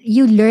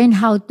learn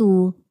how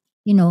to,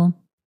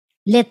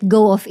 let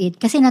go of it.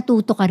 Kasi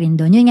natuto ka rin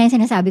doon. Yun nga yung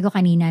sinasabi ko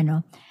kanina,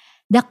 no?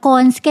 The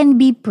cons can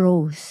be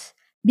pros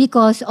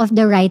because of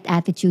the right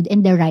attitude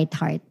and the right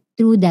heart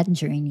through that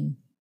journey.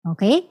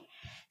 Okay?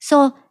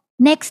 So,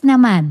 next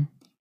naman,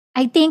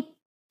 I think,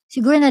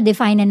 siguro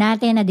na-define na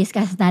natin,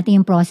 na-discuss natin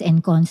yung pros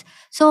and cons.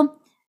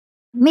 So,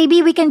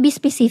 maybe we can be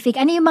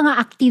specific. Ano yung mga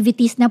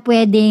activities na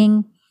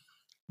pwedeng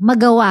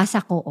magawa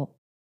sa co-op?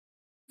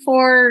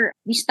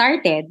 We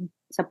started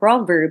sa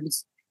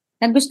Proverbs,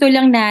 na gusto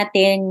lang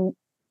natin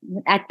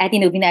at Ate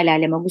Novi,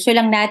 naalala mo, gusto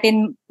lang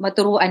natin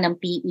maturuan ng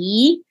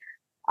PE,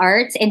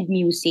 arts, and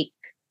music.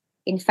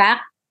 In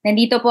fact,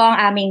 nandito po ang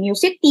aming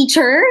music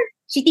teacher,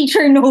 si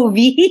Teacher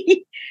Novi.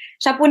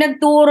 Siya po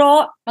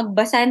nagturo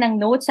magbasa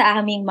ng notes sa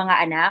aming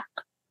mga anak.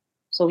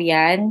 So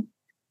yan.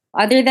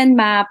 Other than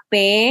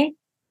MAPE,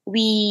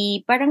 we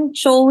parang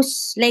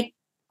chose like,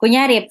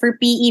 kunyari, for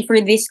PE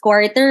for this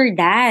quarter,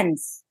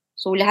 dance.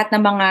 So lahat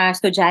ng mga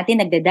estudyante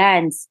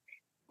nagda-dance.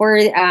 For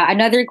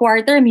another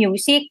quarter,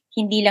 music,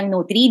 hindi lang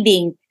note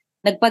reading.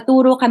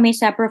 Nagpaturo kami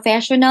sa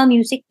professional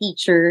music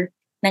teacher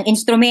ng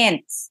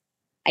instruments.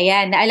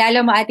 Ayan,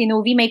 naalala mo Ate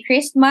Novi, may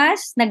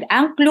Christmas,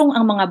 nag-angklung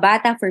ang mga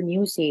bata for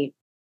music.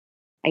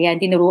 Ayan,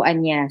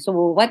 tinuruan niya. So,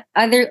 what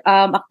other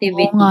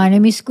activity? Oo nga,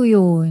 na-miss ko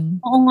yun.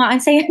 Oo nga,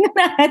 ang saya na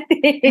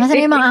natin.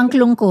 Nasaan yung mga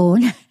angklong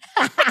ko?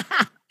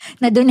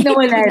 Na-donate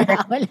ko Nawala na. na.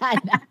 Wala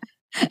na.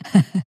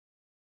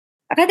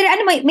 Kadri,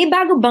 ano, may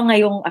bago ba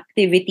ngayong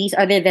activities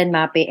other than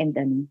MAPE and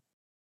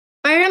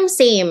Parang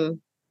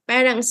same.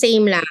 Parang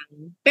same lang.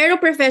 Pero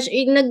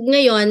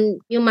ngayon,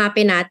 yung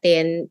MAPE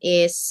natin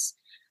is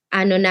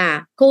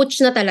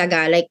coach na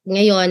talaga. Like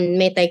ngayon,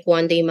 may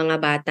taekwondo yung mga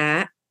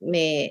bata.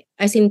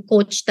 As in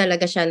coach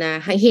talaga siya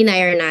na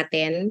hinire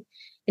namin.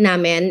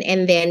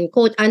 And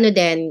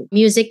then,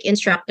 music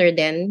instructor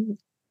din.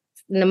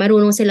 Na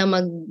marunong sila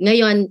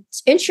ngayon,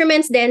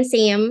 instruments din,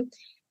 same.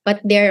 But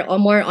they're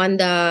more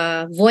on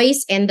the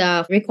voice and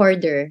the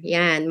recorder.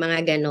 Yan,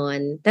 mga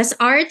ganon. Tas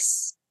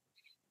arts,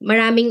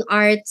 maraming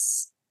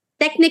arts.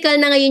 Technical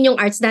na ngayon yung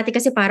arts. Dati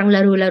kasi parang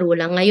laro-laro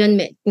lang.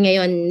 Ngayon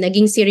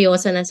naging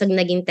seryoso na. So,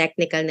 naging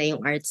technical na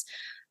yung arts.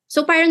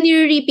 So, parang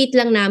nire-repeat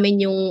lang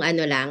namin yung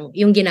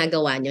yung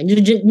ginagawa nyo.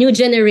 New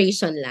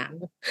generation lang.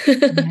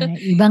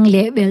 Ibang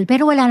level.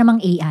 Pero wala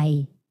namang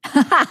AI.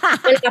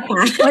 Wala pa.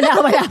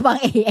 wala pang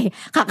AI.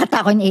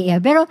 Kakatakon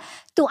AI. Pero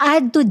to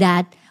add to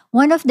that,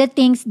 one of the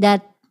things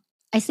that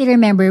I still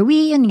remember,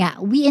 we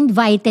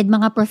invited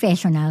mga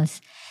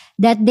professionals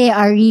that they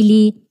are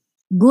really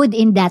good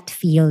in that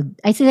field.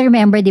 I still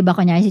remember, di ba,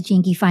 kunyari si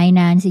Chinky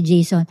Finance, si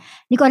Jason.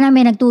 Di ko alam,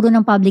 may nagturo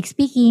ng public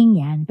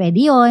speaking. Yan, pwede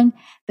yun.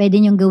 Pwede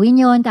niyong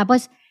gawin yun.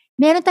 Tapos,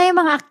 meron tayong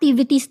mga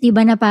activities, di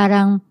ba, na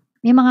parang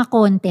may mga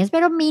contest.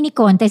 Pero mini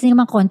contest, hindi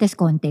naman contest.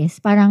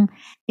 Parang,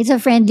 it's a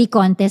friendly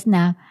contest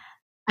na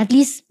at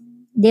least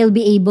they'll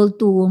be able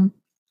to,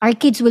 our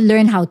kids will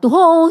learn how to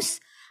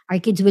host,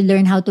 our kids will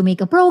learn how to make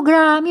a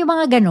program, yung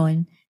mga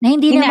ganon. Na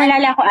hindi naman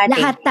naalala ko, ate.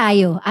 Lahat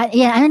tayo.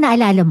 Yan, ano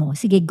naalala mo?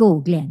 Sige, go,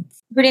 Glenn.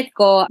 Favorite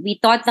ko, we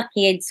taught the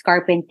kids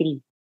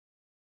carpentry.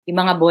 Yung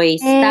mga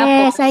boys. Yes,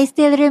 Tapos, I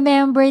still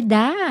remember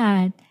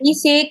that.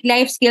 basic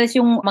life skills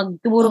yung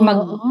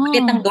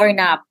magpalit ng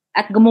doorknob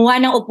at gumawa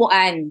ng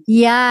upuan.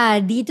 Yeah,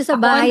 dito sa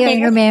bahay,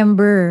 I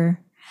remember.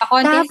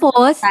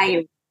 Tapos,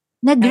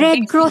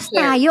 nag-Red Cross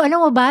tayo.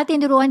 Alam mo ba,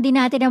 tinuruan din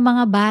natin ang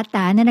mga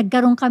bata na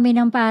nagkaroon kami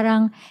ng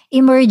parang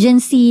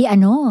emergency,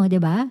 di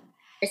ba?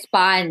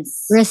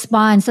 Response.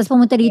 Tapos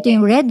pumunta dito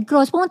yung Red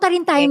Cross. Pumunta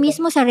rin tayo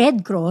mismo sa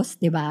Red Cross,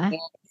 di ba?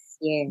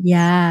 Yes.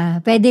 Yeah.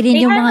 Pwede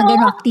rin yung mga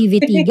ganong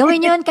activity.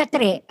 Gawin yun,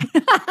 Katre.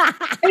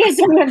 Yes,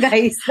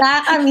 guys.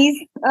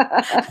 Nakakamiss.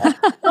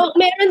 So,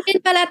 meron din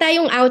pala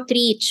tayong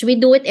outreach. We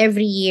do it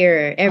every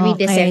year. Every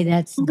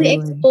December. That's good. We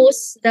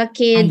expose the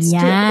kids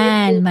to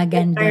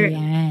maganda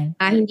yan.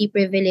 Hindi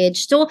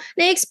privileged. So,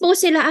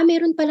 na-expose sila,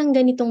 meron palang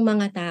ganitong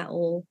mga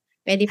tao.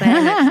 Pwede pala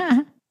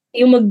natin.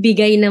 Yung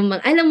magbigay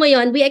ng alam mo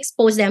yon, we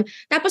expose them.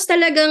 Tapos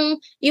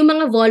talagang yung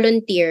mga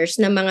volunteers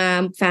na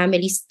mga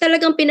families,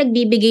 talagang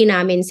pinagbibigay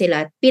namin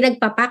sila.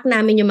 Pinagpapak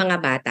namin yung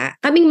mga bata.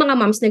 Kaming mga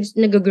moms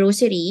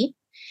nag-grocery,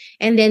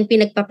 and then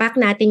pinagpapak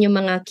natin yung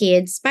mga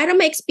kids para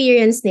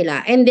ma-experience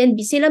nila. And then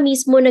sila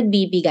mismo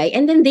nagbibigay,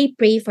 and then they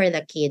pray for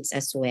the kids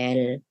as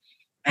well.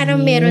 Para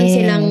meron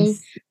silang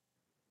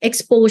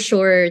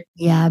exposure.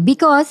 Yeah,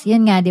 because,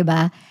 yun nga, di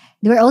ba?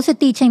 We're also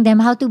teaching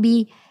them how to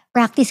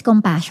practice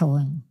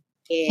compassion.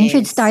 It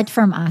should start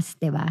from us,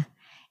 di ba?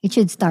 It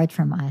should start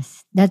from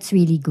us. That's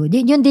really good.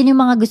 Yun din yung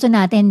mga gusto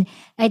natin.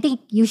 I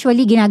think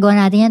usually ginagawa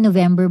natin yan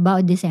November ba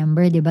o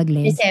December, di ba,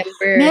 Glenn?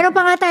 December. Meron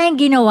pa nga tayong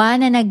ginawa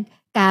na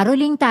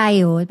nag-caroling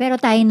tayo, pero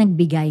tayo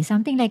nagbigay.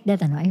 Something like that,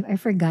 I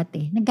forgot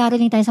eh.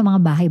 Nag-caroling tayo sa mga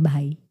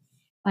bahay-bahay.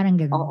 Parang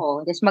gano'n.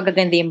 Oo. Tapos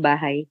magaganda yung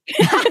bahay.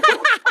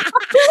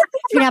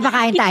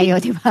 Pinapakain tayo,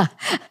 di ba?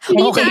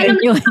 Okay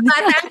yun.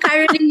 Bata ang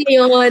caroling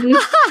yun.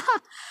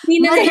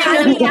 Hindi na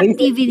alam yung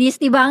activities,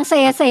 di ba? Ang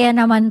saya-saya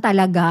naman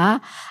talaga.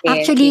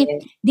 Actually,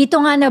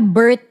 dito nga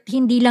na-birth,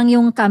 hindi lang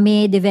yung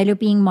kami,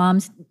 developing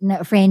moms,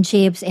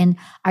 friendships, and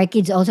our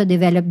kids also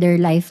develop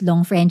their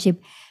lifelong friendship.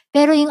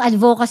 Pero yung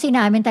advocacy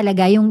namin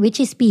talaga,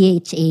 which is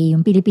PHA,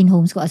 yung Philippine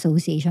Homeschool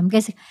Association.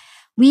 Because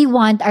we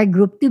want our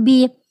group to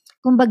be,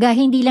 kumbaga,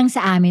 hindi lang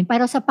sa amin,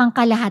 pero sa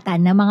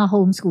pangkalahatan ng mga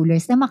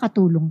homeschoolers na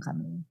makatulong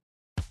kami.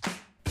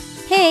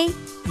 Hey,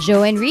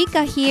 Joe and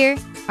Rika here.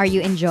 Are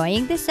you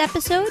enjoying this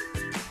episode?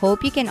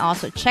 Hope you can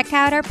also check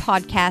out our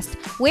podcast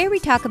where we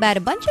talk about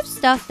a bunch of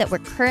stuff that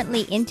we're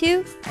currently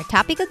into, our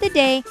topic of the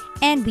day,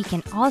 and we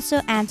can also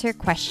answer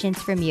questions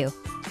from you.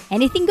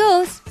 Anything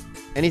goes.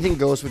 Anything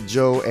Goes with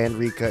Joe and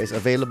Rika is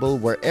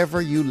available wherever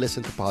you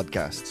listen to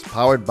podcasts,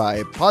 powered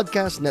by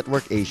Podcast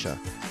Network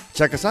Asia.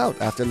 Check us out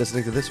after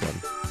listening to this one.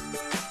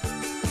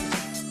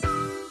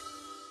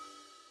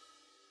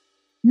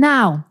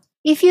 Now,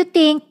 if you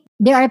think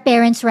there are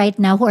parents right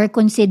now who are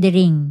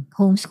considering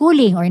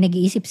homeschooling or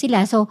nag-iisip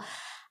sila, so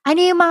ano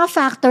yung mga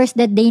factors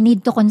that they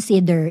need to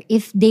consider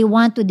if they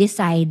want to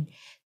decide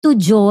to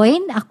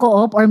join a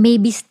co-op or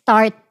maybe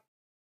start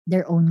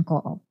their own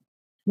co-op?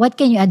 What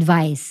can you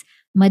advise,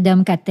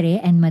 Madam Katre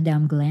and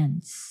Madam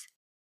Glens?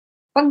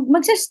 Pag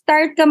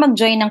magsa-start ka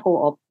mag-join ng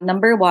co-op,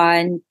 number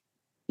one,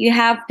 you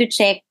have to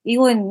check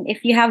yun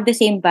if you have the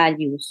same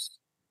values.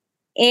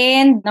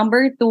 And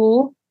number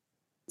two,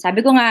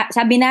 sabi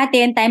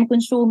natin, time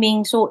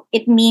consuming, so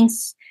it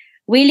means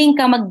willing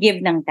ka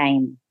mag-give ng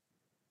time.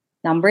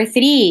 Number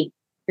three,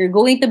 you're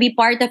going to be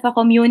part of a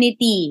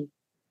community.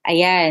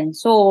 Ayan.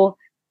 So,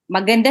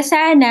 maganda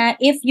sana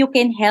if you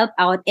can help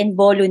out and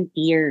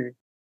volunteer.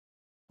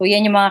 So,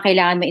 yan yung mga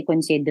kailangan mo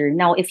i-consider.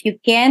 Now, if you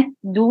can't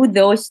do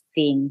those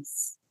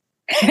things,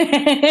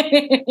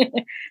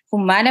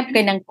 humanap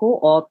ka ng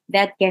co-op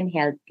that can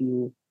help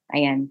you.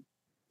 Ayan.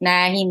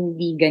 Na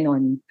hindi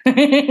ganon.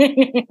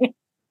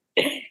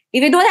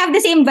 If you don't have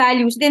the same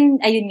values, then,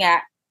 ayun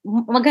nga,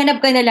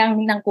 maghanap ka na lang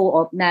ng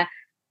co-op na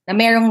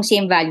merong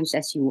same values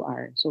as you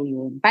are. So,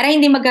 yun. Para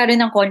hindi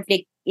magkaroon ng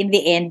conflict in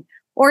the end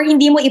or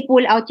hindi mo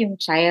i-pull out yung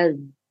child.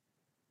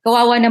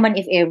 Kawawa naman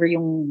if ever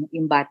yung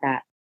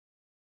bata.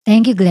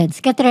 Thank you,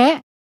 Glens.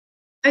 Katre?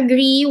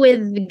 Agree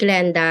with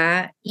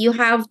Glenda. You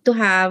have to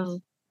have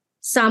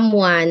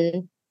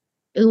someone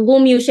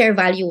whom you share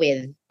value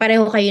with.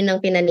 Pareho kayo ng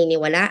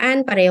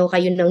pinaniniwalaan, pareho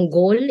kayo ng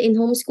goal in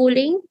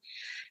homeschooling.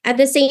 At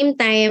the same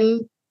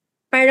time,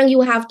 parang you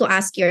have to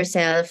ask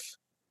yourself,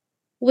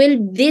 will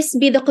this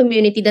be the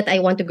community that I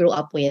want to grow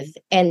up with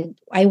and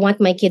I want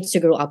my kids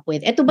to grow up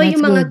with? Ito ba That's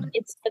yung mga good.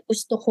 kids na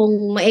gusto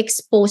kong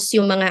ma-expose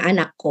yung mga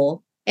anak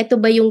ko? Ito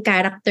ba yung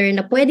character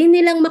na pwede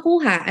nilang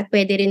makuha at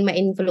pwede rin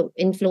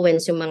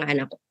ma-influence yung mga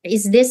anak ko?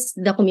 Is this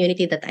the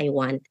community that I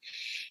want?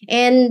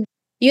 And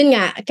yun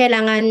nga,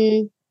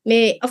 kailangan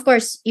of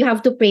course, you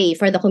have to pray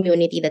for the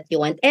community that you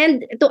want.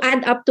 And to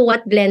add up to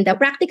what Glenda,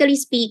 practically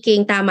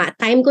speaking, tama,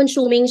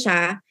 time-consuming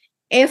siya,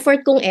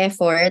 effort kung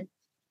effort.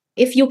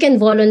 If you can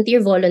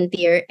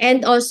volunteer.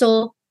 And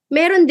also,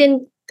 meron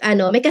din,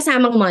 may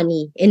kasamang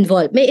money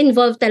involved. May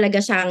involved talaga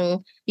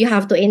siyang, you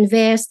have to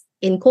invest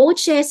in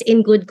coaches,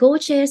 in good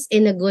coaches,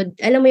 in a good,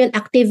 alam mo yun,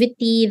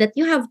 activity that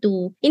you have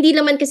to, hindi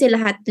naman kasi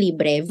lahat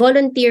libre.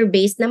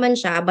 Volunteer-based naman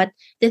siya, but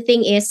the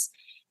thing is,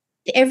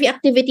 every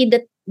activity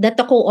that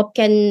the co-op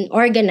can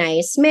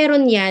organize,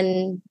 meron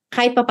yan,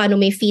 kahit pa paano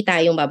may fee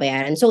tayong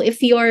babayaran. So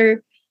if you're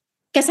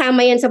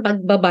kasama yan sa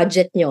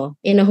pagbabudget nyo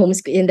in the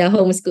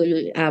homeschool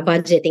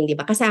budgeting, di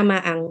ba?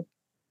 Kasama ang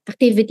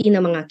activity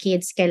ng mga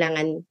kids,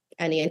 kailangan,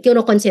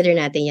 kino-consider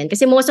natin yan.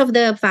 Kasi most of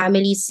the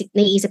families,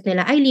 naiisip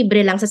nila, ay,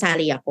 libre lang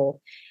sasali ako.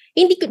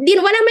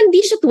 Wala man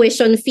di siya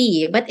tuition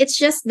fee, but it's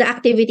just the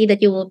activity that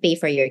you will pay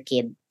for your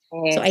kid.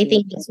 Yes, so I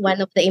think it's one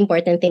of the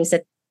important things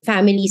that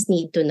families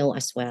need to know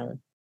as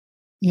well.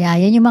 Yeah,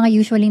 yan yung mga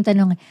usualing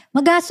tanong.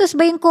 Magastos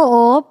ba yung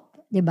co-op?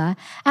 Diba?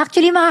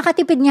 Actually,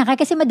 makakatipid nga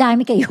kasi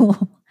madami kayo.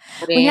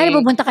 Kunyari,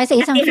 pupunta kayo sa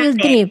isang field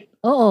trip.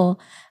 Oo.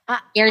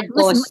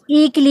 Mas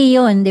ikli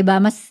yun, diba?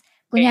 Mas,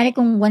 kunyari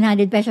kung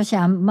 100 pesos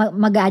siya,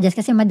 mag-a-adjust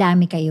kasi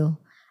madami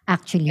kayo.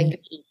 Actually.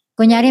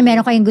 Kunyari,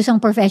 meron kayong gustong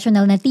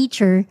professional na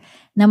teacher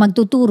na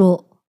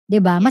magtuturo,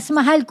 diba? Mas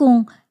mahal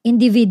kung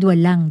individual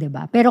lang,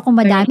 diba? Pero kung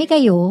madami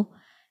kayo,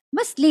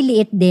 mas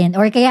liliit din.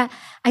 Or kaya,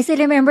 I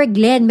still remember,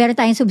 Glenn, meron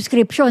tayong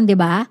subscription, di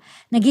ba?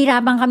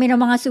 Naghirapan kami ng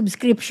mga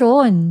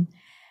subscription.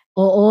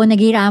 Oo,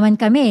 naghiraman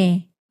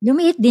kami.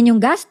 Lumiit din yung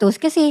gastos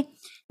kasi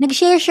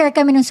nag-share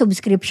kami ng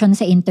subscription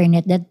sa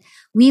internet that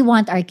we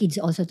want our kids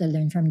also to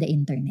learn from the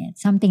internet.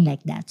 Something like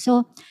that.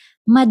 So,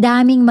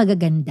 madaming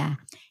magaganda.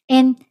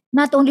 And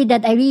not only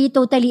that, I really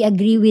totally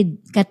agree with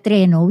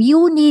Katreno.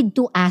 You need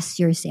to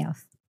ask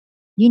yourself.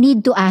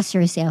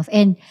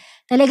 And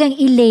talagang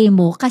ilay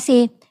mo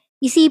kasi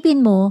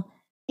isipin mo,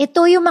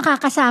 ito yung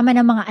makakasama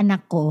ng mga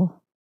anak ko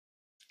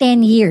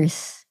 10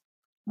 years.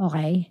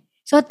 Okay?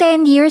 So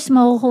 10 years,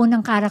 makukuha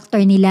ng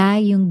character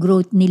nila, yung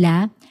growth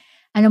nila.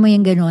 Ano mo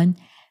yung ganun?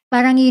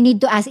 Parang you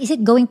need to ask, is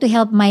it going to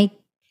help my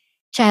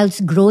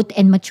child's growth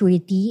and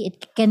maturity?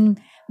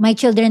 Can my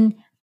children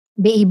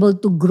be able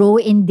to grow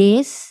in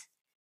this?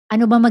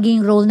 Ano ba maging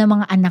role ng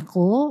mga anak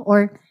ko?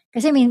 Or,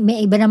 kasi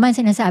may iba naman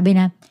sinasabi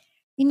na,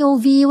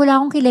 Novi, wala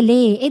akong kilala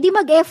eh. Di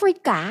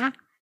mag-effort ka.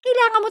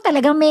 Kailangan mo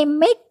talagang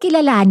may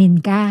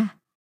kilalanin ka.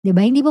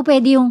 Diba? Hindi po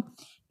pwede yung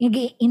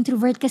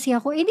introvert kasi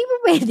ako. Hindi po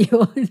pwede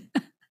yun.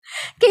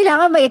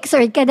 Kailangan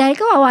mag-exert ka dahil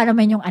kawawa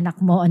naman yung anak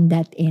mo on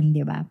that end.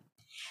 Diba?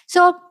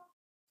 So,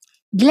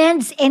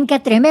 Glens and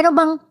Katre, meron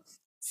bang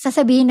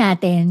sasabihin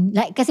natin,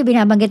 kasi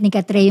binabanggit ni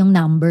Katre yung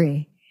number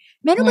eh.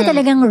 Meron ba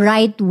talagang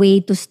right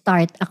way to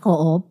start a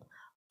co-op?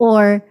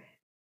 Or,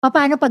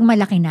 paano pag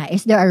malaki na?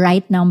 Is there a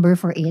right number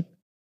for it?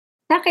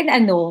 Sa akin,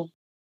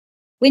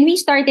 when we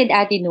started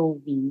Ate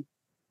Novi,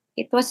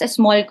 it was a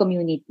small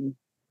community.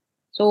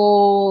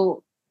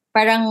 So,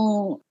 parang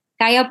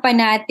kaya pa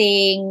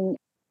nating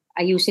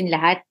ayusin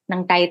lahat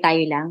ng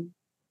tayo-tayo lang.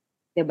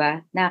 'Di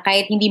ba? Na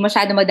kahit hindi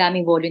masyado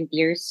madaming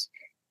volunteers,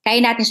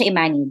 kaya natin siya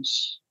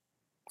i-manage.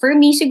 For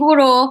me,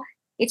 siguro,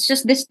 it's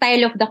just the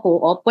style of the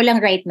co-op,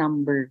 walang right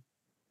number.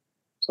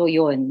 So,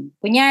 yun.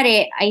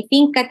 Kunyari, I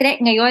think,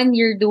 Katre, ngayon,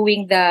 you're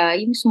doing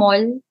yung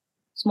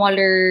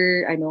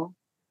smaller,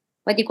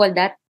 what do you call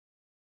that?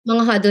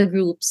 Mga huddle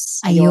groups.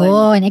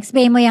 Ayun.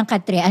 Explain mo yan,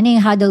 Katre. Ano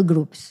yung huddle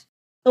groups?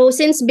 So,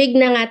 since big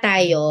na nga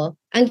tayo,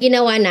 ang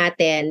ginawa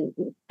natin,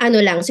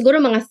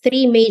 siguro mga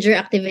 3 major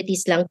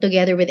activities lang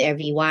together with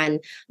everyone.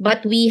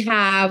 But we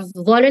have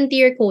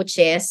volunteer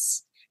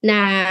coaches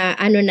na,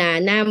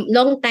 na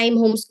long time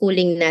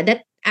homeschooling na,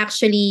 that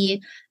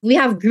actually, we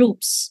have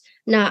groups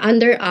na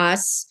under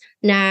us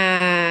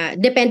na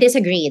depende sa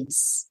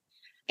grades.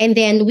 And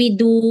then we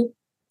do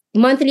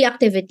monthly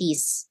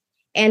activities.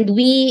 And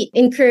we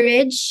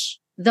encourage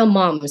the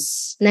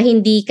moms na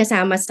hindi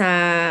kasama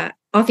sa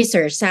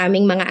officers, sa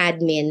aming mga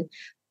admin,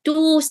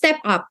 to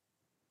step up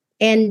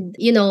and,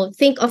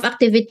 think of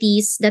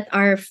activities that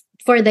are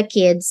for the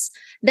kids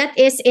that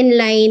is in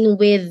line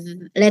with,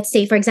 let's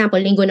say, for example,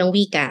 Linggo ng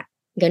Wika.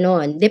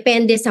 Ganon.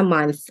 Depende sa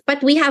month.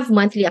 But we have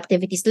monthly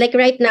activities. Like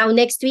right now,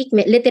 next week,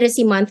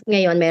 Literacy Month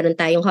ngayon, meron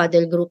tayong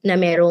huddle group na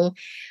merong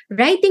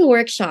writing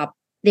workshop.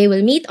 They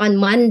will meet on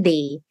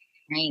Monday.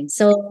 Nice.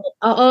 So,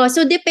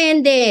 so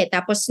depende.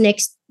 Tapos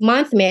next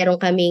month, meron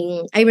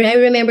kaming, I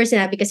remember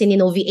sinabi kasi ni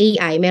Novi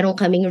AI, meron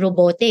kaming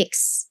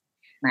robotics.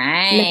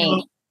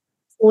 Nice.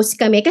 Post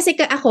kami. Kasi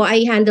ako,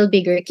 I handle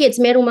bigger kids.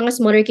 Merong mga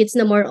smaller kids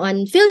na more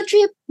on field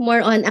trip,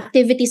 more on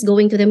activities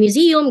going to the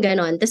museum,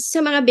 ganon. Tapos sa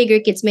mga bigger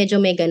kids, medyo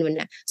may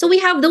ganon na. So we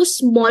have those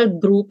small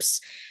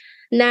groups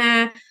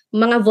na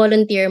mga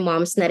volunteer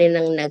moms na rin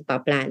ang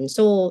nagpa-plan.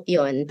 So,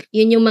 yun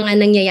yung mga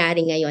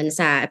nangyayari ngayon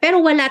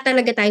pero wala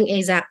talaga tayong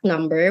exact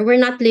number.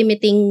 We're not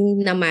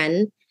limiting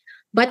naman.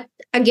 But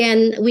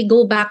again, we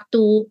go back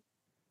to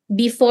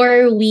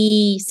before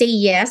we say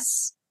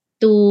yes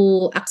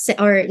to accept,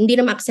 or hindi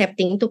naman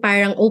accepting, to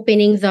parang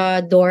opening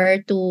the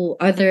door to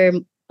other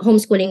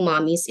homeschooling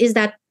mommies, is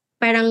that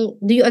parang,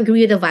 do you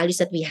agree with the values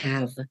that we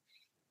have?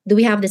 Do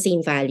we have the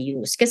same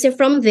values? Kasi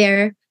from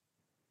there,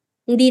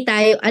 hindi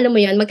tayo, alam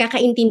mo yun,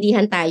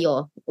 magkakaintindihan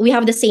tayo. We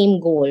have the same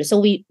goal.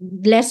 So,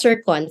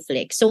 lesser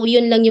conflict. So,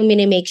 yun lang yung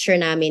minimake sure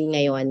namin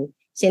ngayon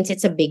since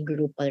it's a big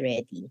group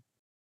already.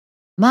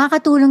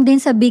 Makakatulong din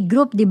sa big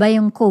group, di ba,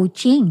 yung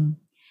coaching.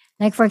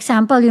 Like for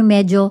example, yung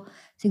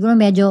siguro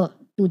medyo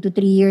 2 to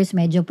 3 years,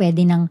 medyo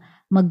pwede nang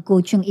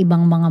mag-coach yung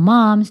ibang mga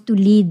moms to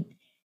lead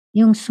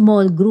yung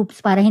small groups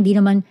para hindi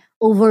naman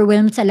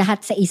overwhelmed sa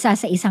lahat sa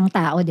isang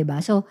tao, di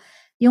ba? So,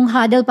 yung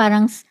huddle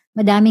parang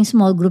madaming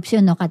small groups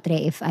yun, no,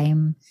 Katre, if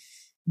I'm,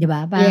 di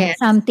ba? Parang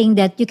something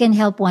that you can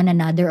help one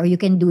another, or you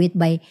can do it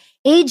by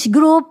age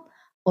group,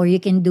 or you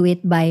can do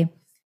it by,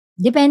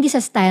 depende sa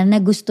style na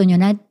gusto nyo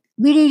na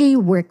we really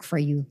work for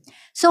you.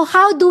 So,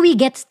 how do we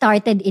get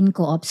started in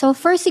co-op? So,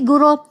 first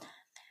siguro,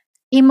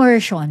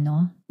 immersion,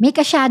 no? Make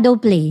a shadow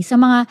play. Sa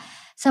mga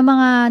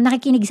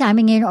nakikinig sa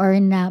amin ngayon or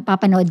na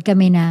papanood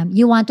kami na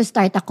you want to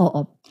start a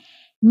co-op,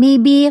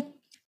 maybe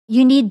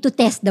you need to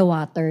test the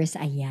waters.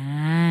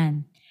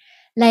 Ayan.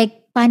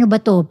 Like, paano ba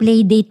to?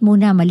 Play date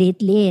muna,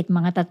 maliit-liit.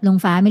 Mga 3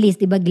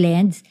 families, di ba,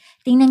 Glens?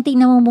 Tingnan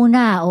mo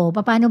muna. O,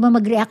 paano ba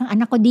mag-react ang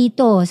anak ko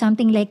dito?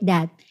 Something like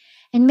that.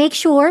 And make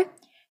sure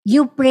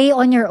you pray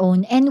on your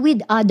own and with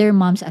other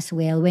moms as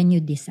well when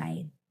you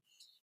decide.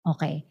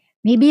 Okay.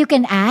 Maybe you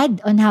can add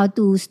on how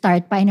to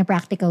start pa in a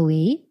practical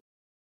way.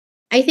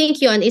 I think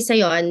isa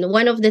yon.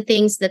 One of the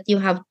things that we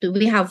have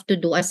to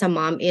do as a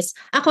mom is,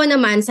 ako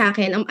naman sa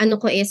akin, ang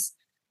ano ko is,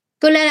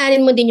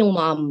 kilalanin mo din yung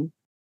mom.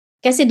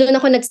 Kasi doon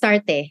ako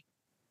nag-start eh.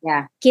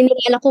 Yeah.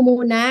 Kinilala ko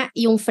muna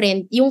yung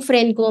friend. Yung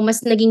friend ko,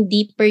 mas naging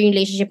deeper yung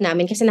relationship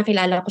namin kasi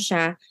nakilala ko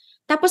siya.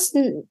 Tapos,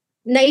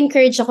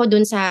 na-encourage ako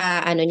dun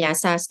sa,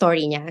 sa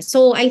story niya.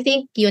 So, I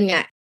think, yun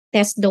nga,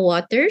 test the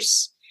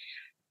waters.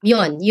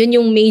 Yun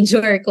yung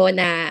major ko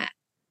na,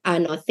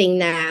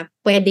 thing na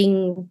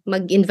pwedeng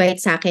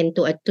mag-invite sa akin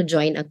to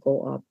join a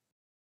co-op.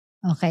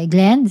 Okay,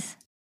 Glens?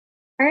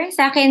 Para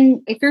sa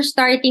akin, if you're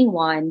starting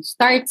one,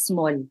 start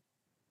small.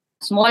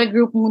 Small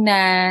group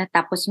muna,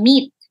 tapos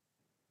meet.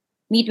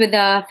 Meet with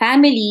the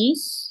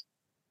families.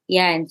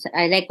 Yan.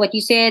 Like what you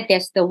said,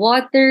 test the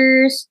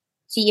waters.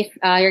 See if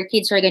your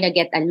kids are gonna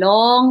get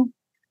along.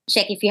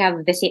 Check if you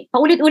have the same.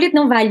 Paulit-ulit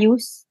ng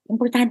values.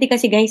 Importante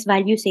kasi guys,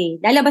 values eh.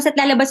 Lalabas at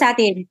lalabas sa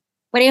atin.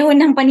 Pareho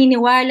ng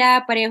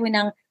paniniwala, pareho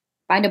ng,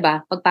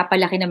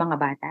 pagpapalaki ng mga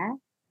bata.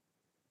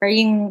 Pero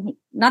yung,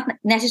 not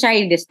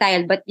necessarily the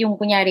style, but yung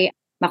kunyari,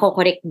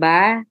 makokorek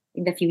ba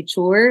in the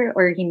future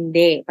or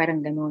hindi?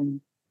 Parang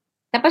ganun.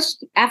 Tapos,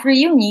 after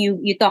you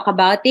talk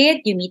about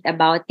it, you meet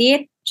about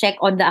it, check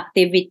on the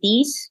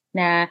activities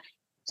na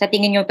sa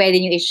tingin nyo pwede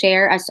nyo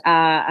i-share as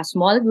a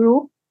small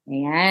group.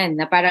 Ayan,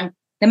 na parang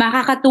na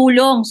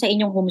makakatulong sa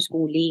inyong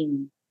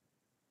homeschooling.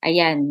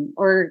 Ayan.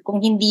 Or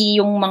kung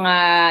hindi yung mga,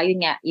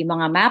 yung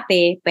mga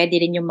MAPE, pwede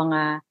rin yung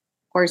mga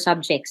core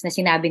subjects na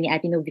sinabi ni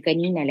Ate Novi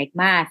kanina, like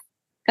math,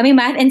 Kami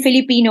math and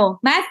Filipino.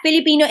 Math,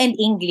 Filipino, and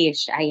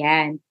English.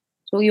 Ayan.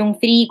 So yung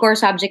 3 core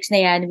subjects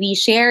na yan, we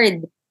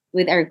shared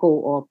with our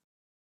co-op.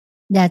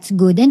 That's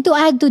good. And to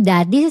add to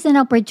that, this is an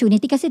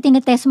opportunity kasi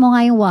tinetest mo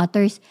nga yung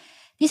waters.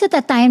 This is a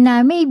time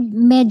na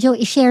medyo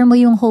i-share mo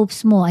yung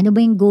hopes mo. Ano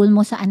ba yung goal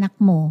mo sa anak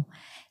mo?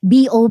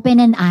 Be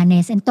open and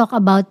honest and talk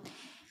about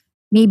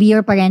maybe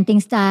your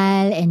parenting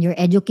style and your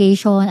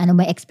education. Ano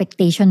ba yung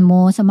expectation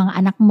mo sa mga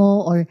anak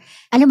mo? Or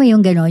alam mo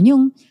yung gano'n,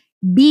 yung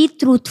be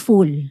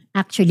truthful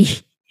actually.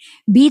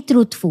 Be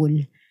truthful.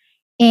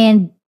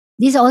 And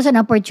this is also an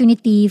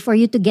opportunity for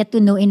you to get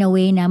to know in a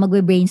way na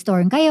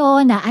magbe-brainstorm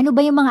kayo na ano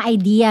ba yung mga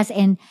ideas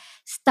and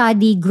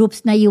study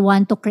groups na you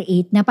want to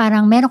create na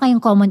parang meron kayong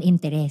common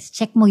interest.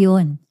 Check mo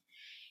yun.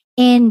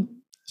 And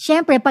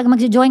syempre, pag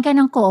mag-join ka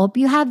ng co-op,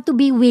 you have to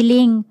be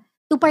willing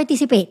to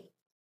participate.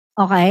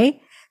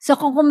 Okay? So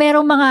kung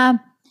merong mga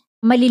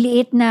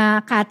maliliit na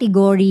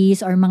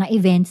categories or mga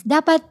events,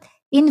 dapat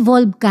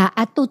involved ka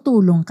at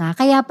tutulong ka.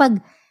 Kaya pag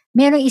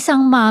merong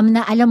isang mom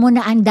na alam mo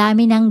na ang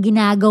dami ng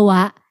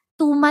ginagawa,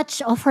 too much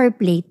of her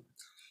plate,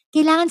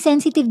 kailangan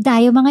sensitive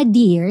tayo mga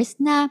dears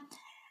na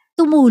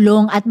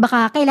tumulong at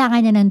baka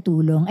kailangan niya ng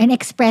tulong and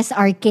express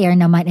our care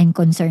naman and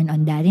concern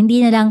on that.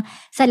 Hindi na lang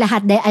sa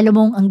lahat dahil alam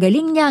mong ang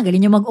galing niya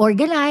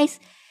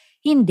mag-organize.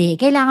 Hindi,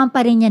 kailangan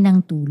pa rin niya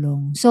ng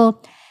tulong. So,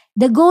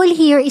 the goal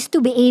here is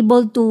to be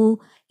able to,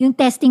 yung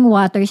testing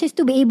waters is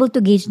to be able to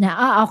gauge na,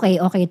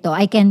 okay to.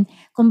 I can,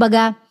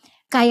 kumbaga,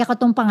 kaya ko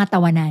tong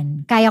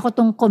pangatawanan. Kaya ko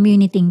tong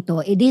community to.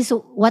 It is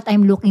what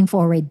I'm looking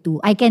forward to.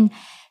 I can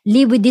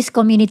live with this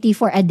community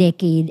for a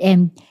decade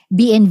and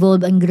be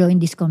involved and grow in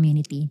this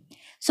community.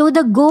 So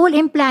the goal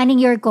in planning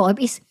your co-op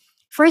is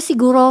first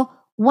siguro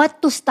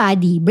what to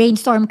study.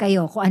 Brainstorm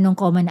kayo kung anong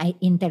common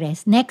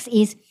interest. Next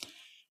is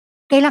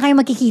kailan kayo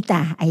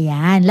magkikita.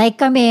 Ayan. Like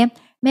kami,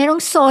 merong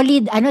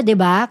solid, 'di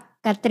ba?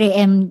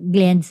 Ka-3M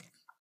Glens.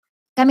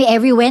 Kami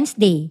every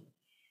Wednesday.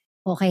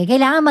 Okay,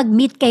 kailangan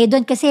mag-meet kayo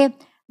doon kasi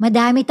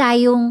madami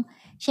tayong,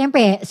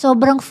 syempre,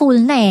 sobrang full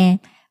na eh.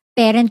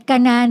 Parent ka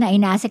na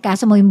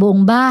inaasikaso mo yung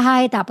buong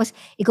bahay, tapos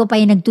ikaw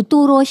pa yung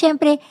nagtuturo.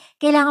 Syempre,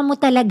 kailangan mo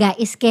talaga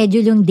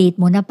schedule yung date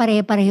mo na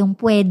pare-parehong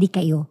pwede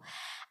kayo.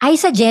 I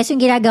suggest, yung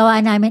ginagawa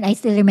namin, I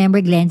still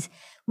remember, Glens,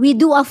 we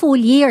do a full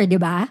year,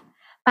 di ba?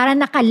 Para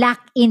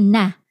naka-lock in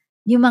na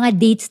yung mga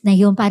dates na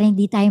yun para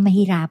hindi tayo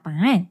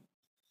mahirapan.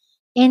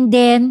 And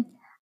then,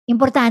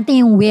 importante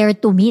yung where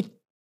to meet.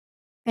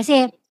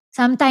 Kasi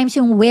sometimes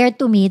yung where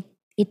to meet,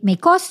 it may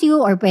cost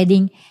you or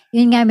pwedeng,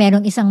 yun nga,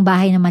 merong isang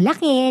bahay na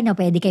malaki na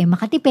pwede kayong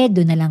makatipid,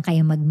 doon na lang kayo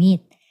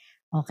mag-meet.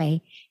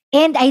 Okay?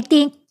 And I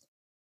think,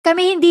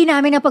 kami hindi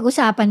namin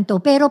napag-usapan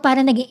to, pero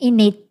parang naging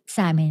innate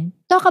sa amin.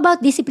 Talk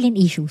about discipline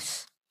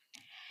issues.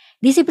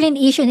 Discipline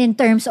issue in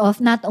terms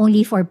of not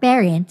only for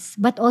parents,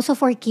 but also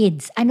for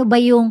kids. Ano ba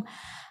yung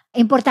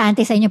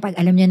importante sa inyo pag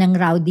alam nyo ng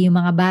rowdy yung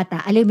mga bata?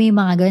 Alam mo yung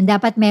mga ganun,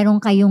 dapat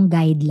meron kayong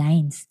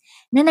guidelines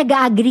na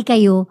nag-agree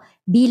kayo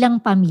bilang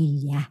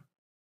pamilya.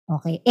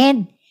 Okay?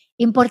 And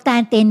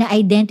importante na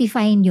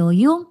identify nyo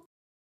yung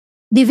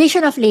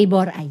division of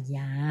labor.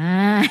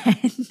 Ayan.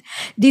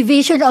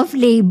 Division of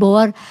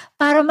labor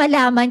para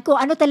malaman kung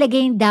ano talaga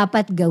yung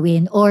dapat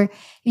gawin. Or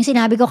yung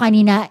sinabi ko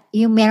kanina,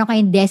 yung meron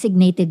kayong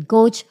designated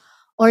coach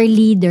or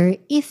leader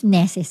if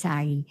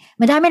necessary.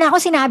 Madami na ako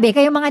sinabi.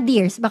 Kayong mga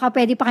dears, baka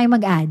pwede pa kayong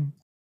mag-add.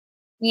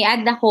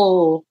 I-add ako.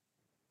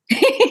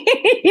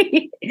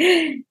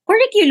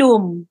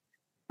 Curriculum.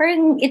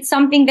 It's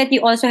something that you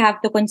also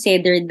have to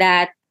consider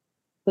that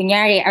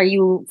kunyari, are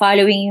you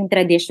following yung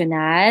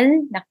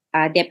traditional na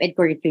DepEd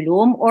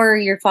curriculum or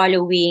you're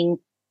following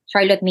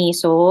Charlotte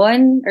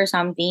Mason or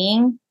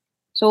something?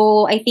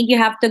 So, I think you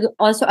have to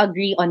also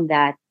agree on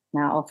that.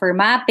 Now, for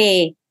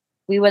MAPE,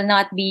 we will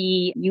not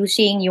be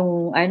using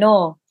yung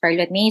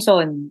Charlotte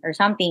Mason or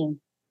something.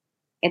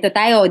 Ito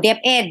tayo,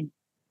 DepEd.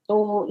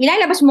 So,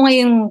 ilalabas mo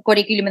ngayong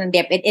curriculum ng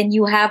DepEd and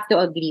you have to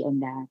agree on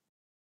that.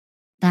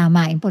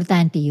 Tama,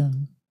 importante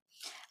yun.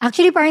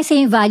 Actually, parang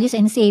same values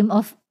and same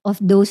of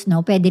those,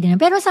 no? Pwede rin.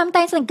 Pero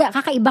sometimes,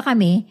 nagkakaiba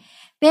kami.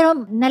 Pero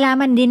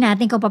nalaman din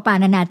natin kung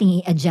paano natin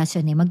i-adjust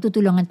yun.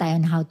 Magtutulungan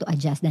tayo on how to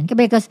adjust din.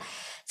 Because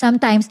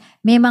sometimes,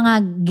 may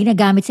mga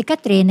ginagamit si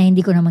Katrin na hindi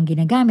ko naman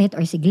ginagamit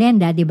or si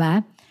Glenda, di ba?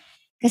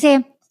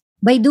 Kasi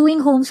by doing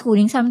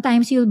homeschooling,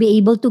 sometimes you'll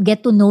be able to get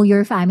to know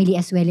your family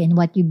as well and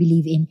what you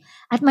believe in.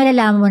 At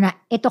malalaman mo na,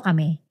 ito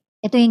kami.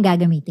 Ito yung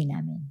gagamitin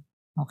namin.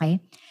 Okay?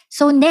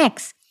 So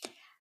next,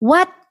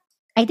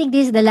 I think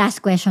this is the last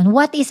question.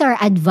 What is our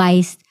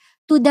advice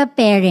to the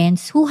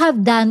parents who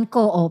have done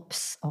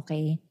co-ops,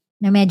 okay,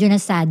 na medyo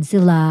na-sad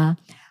sila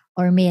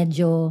or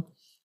medyo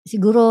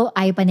siguro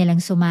ayaw pa nilang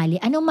sumali.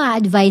 Anong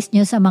ma-advise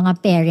nyo sa mga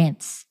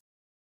parents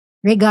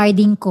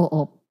regarding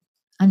co-op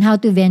on how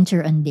to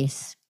venture on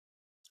this?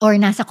 Or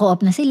nasa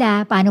co-op na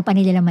sila, paano pa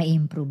nila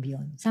ma-improve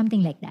yun?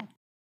 Something like that.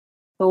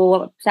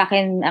 So, sa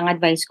akin, ang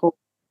advice ko,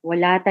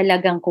 wala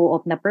talagang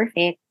co-op na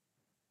perfect.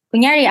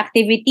 Kunyari,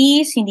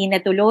 activities, hindi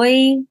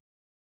natuloy.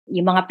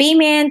 Yung mga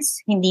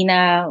payments, hindi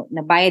na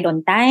nabayad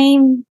on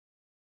time.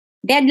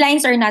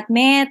 Deadlines are not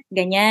met,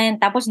 ganyan.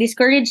 Tapos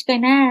discouraged ka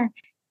na.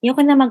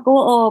 ayoko na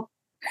mag-co-op.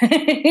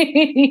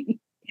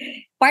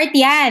 Part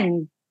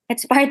yan.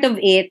 That's part of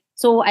it.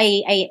 So,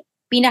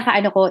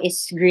 pinaka-ano ko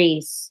is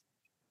grace.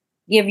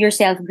 Give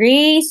yourself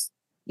grace.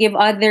 Give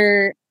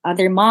other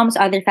moms,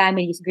 other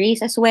families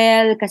grace as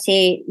well.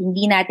 Kasi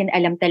hindi natin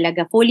alam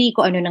talaga fully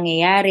kung ano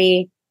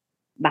nangyayari.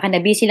 Baka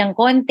na-busy lang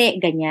konti,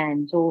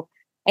 ganyan. So,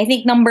 I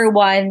think number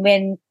one,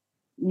 when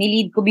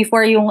nilid ko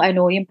before yung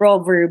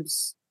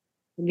Proverbs,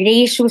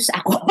 gracious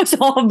ako.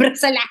 Sobra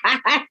sa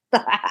lahat.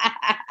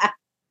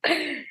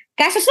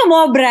 Kaso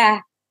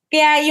sumobra.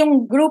 Kaya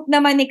yung group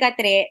naman ni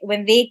Katre,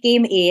 when they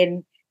came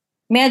in,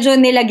 medyo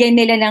nilagyan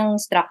nila ng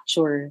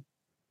structure.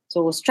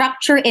 So,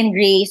 structure and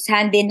grace,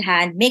 hand in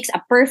hand, makes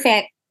a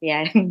perfect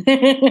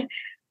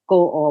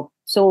co-op.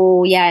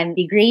 So, yan,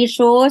 be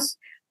gracious.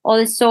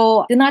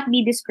 Also, do not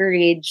be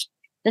discouraged.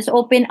 Just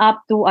open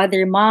up to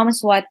other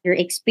moms what you're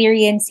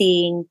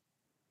experiencing.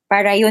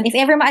 Para yun, if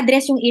ever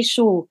ma-address yung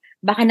issue,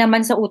 baka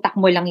naman sa utak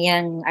mo lang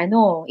yung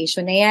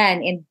issue na yan.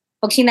 And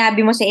pag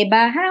sinabi mo sa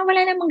iba,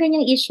 wala namang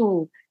ganyang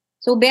issue.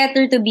 So,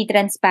 better to be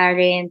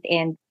transparent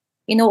and,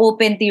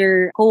 open to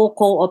your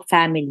co-op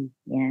family.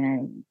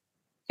 Yan.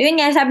 So, yun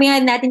nga, sabi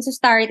nga natin sa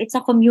start, it's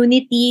a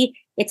community,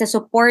 it's a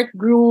support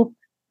group,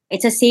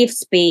 it's a safe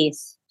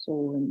space.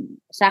 So,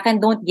 sa akin,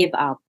 don't give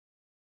up.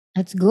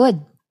 That's good.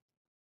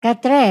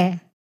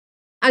 Katre?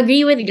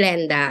 Agree with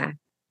Glenda.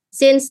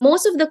 Since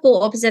most of the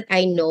co-ops that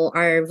I know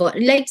are,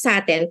 like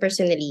sa atin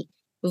personally,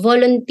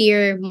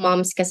 volunteer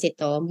moms kasi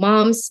to.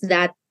 Moms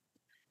that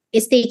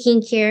is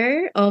taking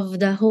care of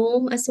the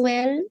home as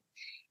well.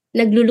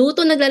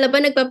 Nagluluto,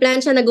 naglalaban,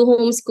 nagpa-plancha,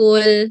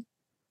 nag-homeschool,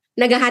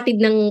 naghahatid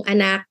ng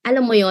anak.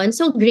 Alam mo yon.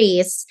 So,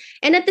 grace.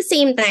 And at the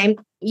same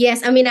time, yes,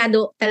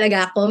 aminado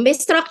talaga ako. May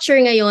structure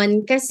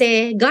ngayon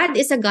kasi God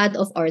is a God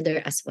of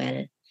order as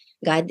well.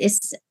 God is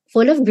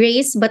full of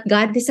grace, but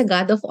God is a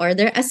God of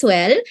order as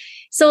well.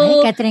 So,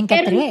 Ay,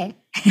 Katre.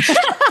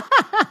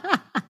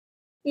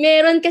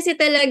 Meron kasi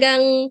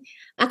talagang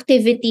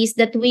activities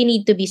that we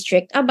need to be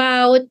strict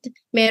about.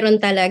 Meron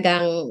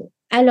talagang,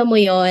 alam mo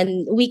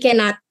yon, we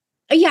cannot,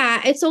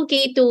 it's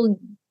okay to,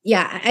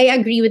 I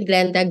agree with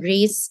Glenda.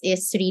 Grace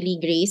is really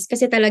grace.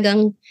 Kasi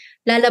talagang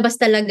lalabas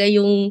talaga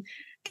yung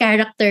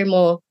character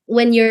mo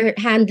when you're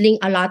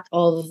handling a lot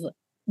of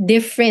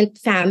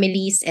different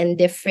families and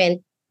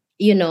different,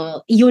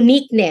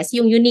 uniqueness.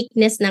 Yung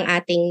uniqueness ng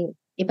ating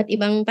iba't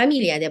ibang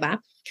pamilya, di ba?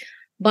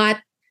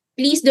 But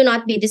please do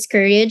not be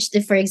discouraged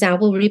if, for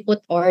example, we put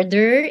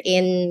order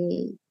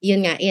in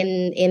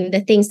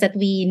the things that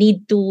we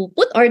need to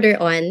put order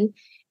on.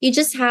 You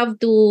just have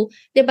to,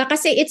 diba?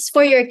 Kasi it's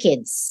for your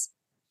kids.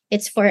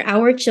 It's for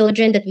our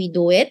children that we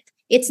do it.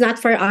 It's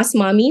not for us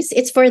mommies.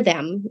 It's for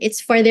them.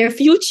 It's for their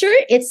future.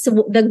 It's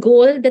the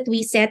goal that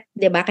we set,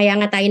 diba? Kaya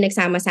nga tayo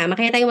nagsama-sama.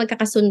 Kaya tayo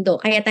magkakasundo.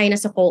 Kaya tayo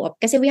nasa co-op.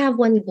 Kasi we have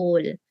one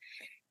goal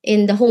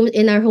in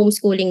our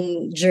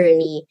homeschooling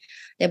journey.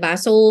 Diba?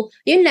 So,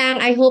 yun lang.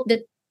 I hope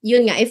that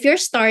if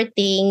you're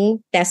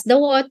starting, test the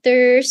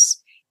waters,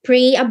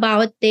 pray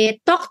about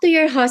it, talk to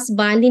your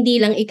husband,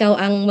 hindi lang ikaw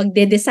ang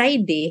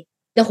magde-decide eh.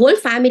 The whole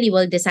family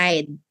will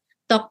decide.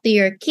 Talk to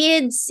your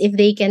kids if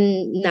they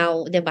can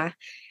now, diba,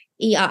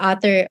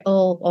 i-author,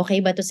 okay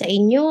ba to sa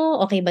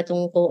inyo? Okay ba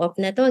tong co-op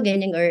na to?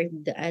 Ganyan or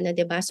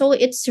diba? So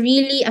it's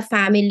really a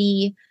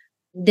family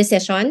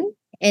decision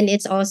and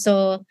it's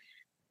also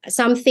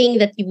something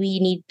that we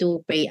need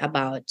to pray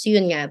about. So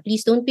yun nga,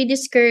 please don't be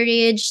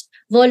discouraged.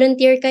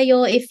 Volunteer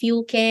kayo if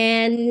you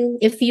can.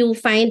 If you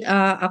find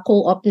a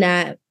co-op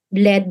na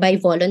led by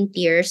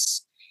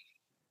volunteers,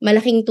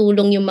 malaking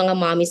tulong yung mga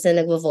mommies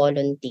na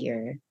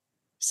nagvo-volunteer.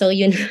 So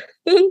yun.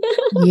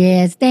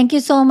 Yes, thank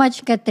you so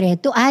much, Katre.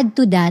 To add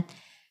to that,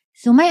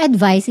 so my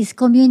advice is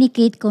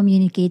communicate.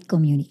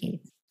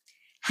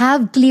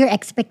 Have clear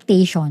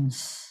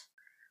expectations.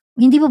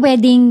 Hindi po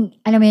pwedeng,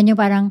 alam mo yun,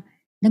 yung parang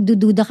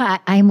nagdududa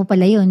ka, ayaw mo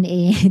pala yun,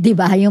 di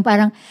ba? Yung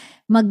parang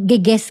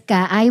mag-guess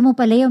ka, ayaw mo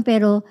pala yun,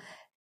 pero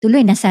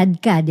tuloy,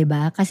 nasad ka, di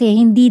ba? Kasi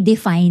hindi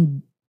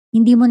defined.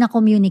 Hindi mo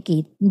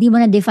na-communicate. Hindi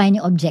mo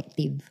na-define yung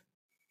objective.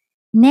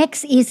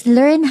 Next is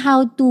learn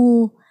how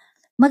to,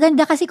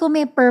 maganda kasi kung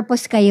may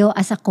purpose kayo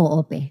as a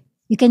co-op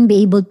You can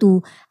be able to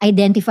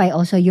identify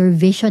also your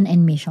vision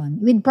and mission.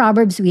 With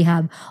Proverbs, we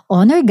have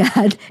honor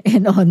God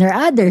and honor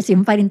others.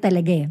 Yung pa rin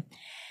talaga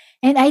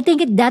And I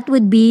think that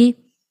would be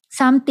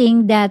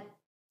something that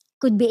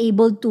could be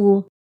able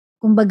to,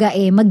 kumbaga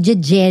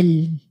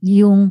mag-gel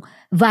yung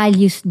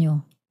values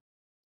nyo.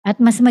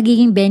 At mas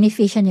magiging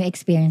beneficial yung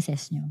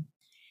experiences nyo.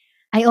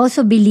 I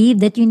also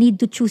believe that you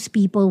need to choose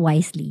people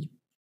wisely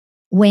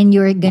when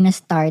you're gonna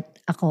start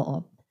a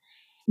co-op.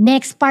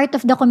 Next part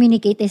of the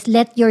communicate is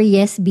let your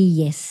yes be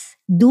yes.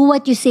 Do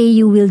what you say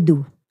you will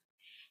do.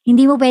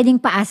 Hindi mo pwedeng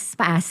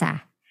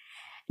paasa.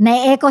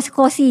 Na-echo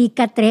ko si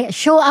Katre,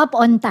 show up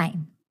on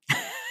time.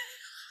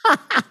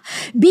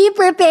 Be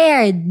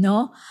prepared,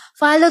 no?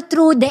 Follow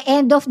through the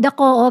end of the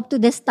co-op to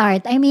the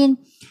start. I mean,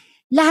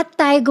 lahat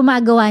tayo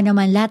gumagawa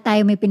naman, lahat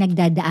tayo may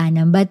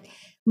pinagdadaanan, but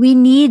we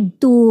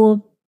need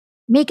to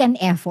make an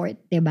effort,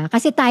 diba?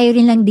 Kasi tayo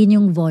rin lang din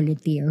yung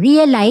volunteer.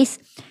 Realize,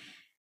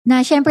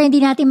 Na syempre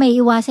hindi natin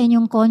maiiwasan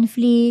yung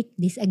conflict,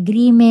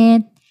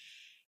 disagreement.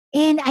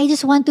 And I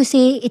just want to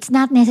say it's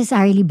not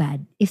necessarily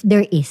bad if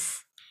there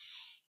is.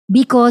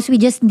 Because we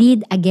just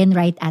need, again,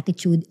 right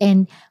attitude.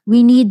 And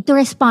we need to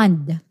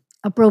respond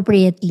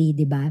appropriately,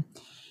 di ba?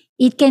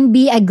 It can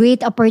be a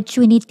great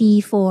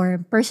opportunity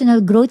for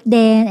personal growth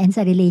din and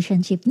sa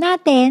relationship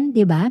natin,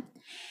 di ba?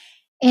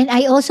 And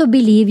I also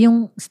believe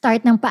yung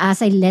start ng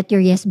paasa, let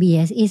your yes be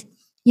yes, is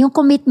yung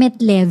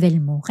commitment level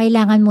mo.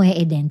 Kailangan mo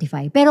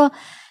i-identify. Pero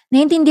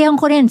naintindihan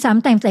ko rin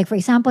sometimes, like for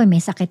example, may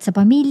sakit sa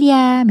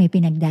pamilya, may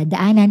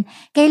pinagdadaanan,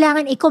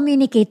 kailangan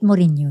i-communicate mo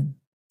rin yun.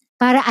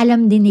 Para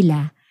alam din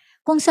nila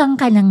kung saan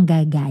ka nang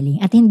gagaling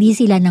at hindi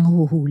sila nang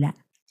huhula.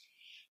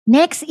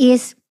 Next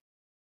is,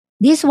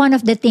 this one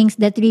of the things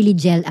that really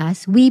gel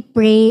us. We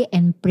pray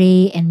and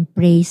pray and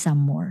pray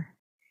some more.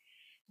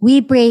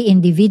 We pray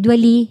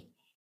individually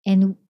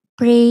and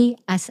pray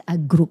as a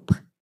group.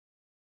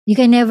 You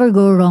can never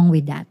go wrong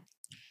with that.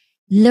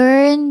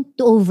 Learn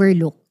to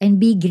overlook and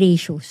be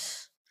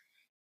gracious.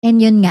 And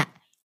yun nga,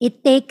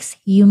 it takes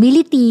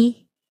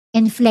humility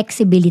and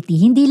flexibility.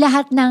 Hindi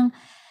lahat ng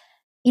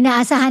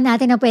inaasahan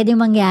natin na pwedeng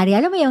mangyari.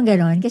 Alam mo yung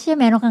gano'n? Kasi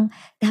meron kang,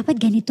 dapat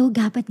ganito,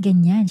 dapat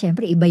ganyan.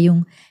 Siyempre, iba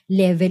yung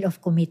level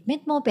of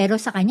commitment mo. Pero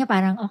sa kanya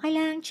parang, okay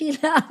lang, chill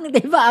lang.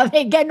 Diba?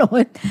 May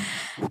gano'n.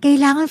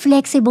 Kailangan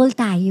flexible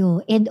tayo.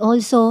 And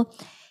also,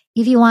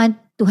 if you want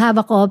to have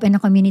a co-op and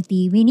a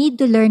community, we need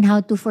to learn how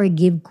to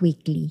forgive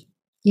quickly.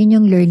 Yun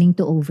yung learning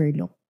to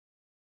overlook.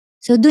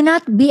 So do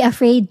not be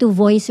afraid to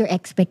voice your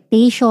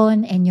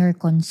expectation and your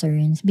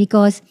concerns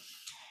because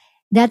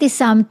that is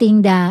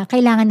something that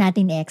kailangan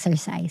natin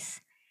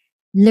i-exercise.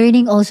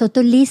 Learning also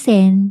to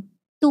listen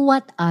to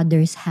what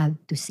others have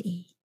to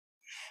say.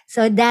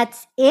 So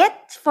that's it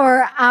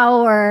for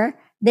our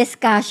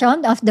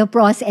discussion of the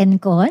pros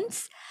and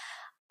cons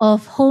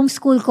of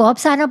homeschool co-op.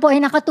 Sana po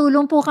ay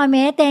nakatulong po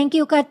kami. Thank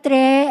you,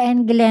 Katre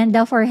and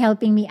Glenda, for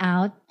helping me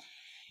out.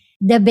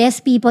 The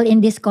best people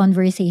in this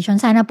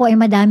conversation. Sana po ay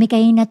madami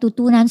kayong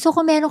natutunan. So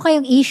kung meron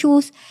kayong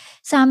issues,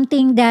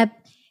 something that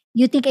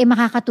you think ay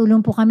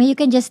makakatulong po kami, you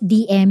can just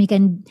DM. You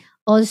can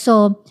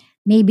also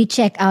maybe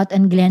check out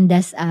on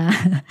Glenda's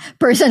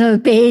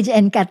personal page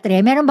and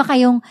Katre. Meron ba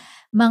kayong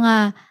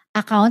mga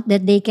account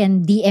that they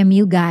can DM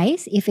you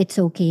guys if it's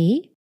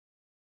okay?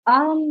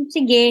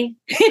 Sige.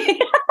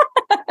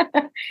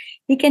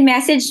 You can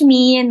message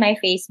me in my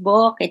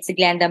Facebook. It's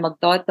Glenda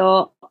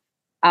Magtoto.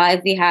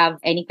 If you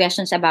have any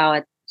questions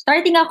about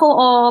starting a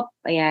co-op,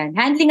 ayan,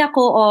 handling a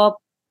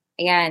co-op,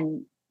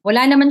 ayan,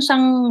 wala naman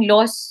siyang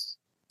laws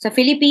sa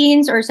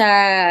Philippines or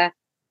sa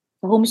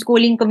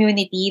homeschooling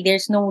community.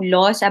 There's no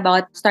laws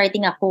about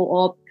starting a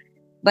co-op.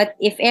 But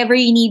if ever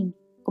you need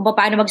kung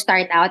paano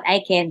mag-start out, I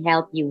can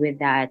help you with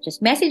that.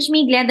 Just message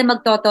me, Glenda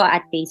Magtoto,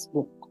 at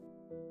Facebook.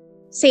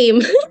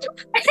 Same.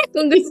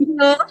 Kung gusto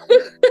mo,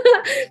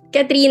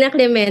 Katrina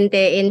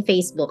Clemente in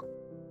Facebook.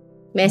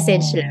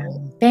 Message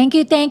lang. Thank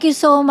you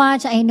so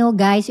much. I know,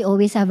 guys, you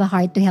always have a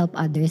heart to help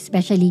others,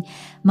 especially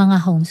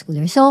mga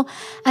homeschoolers. So,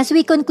 as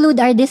we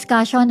conclude our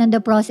discussion on the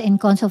pros and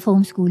cons of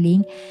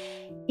homeschooling,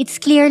 it's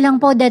clear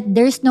lang po that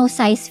there's no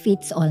size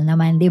fits all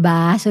naman, di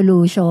ba?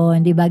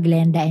 Solution, di ba,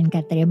 Glenda and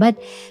Katre? But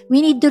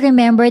we need to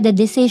remember the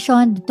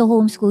decision to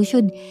homeschool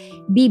should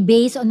be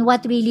based on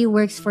what really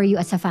works for you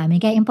as a family.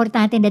 Kaya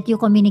importante that you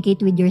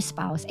communicate with your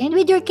spouse and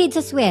with your kids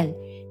as well.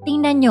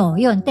 Tingnan nyo,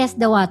 yun,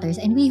 test the waters.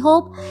 And we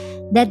hope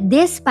that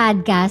this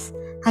podcast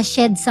has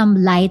shed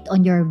some light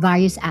on your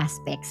various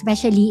aspects,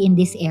 especially in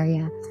this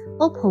area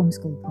of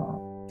homeschool co-op.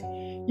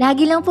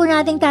 Lagi lang po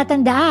nating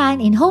tatandaan,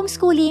 in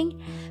homeschooling,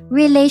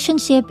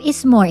 relationship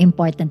is more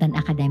important than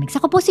academics.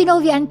 Ako po si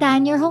Novia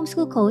Antan, your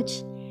homeschool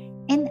coach,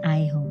 and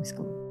I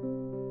homeschool.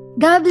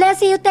 God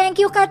bless you. Thank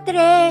you,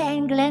 Katre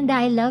and Glenda.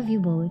 I love you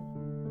both.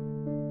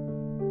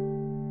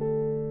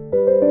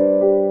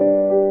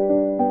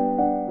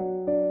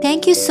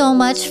 Thank you so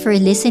much for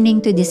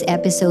listening to this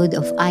episode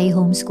of I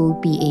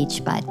Homeschool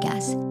PH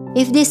podcast.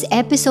 If this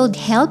episode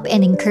helped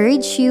and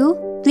encouraged you,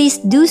 please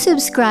do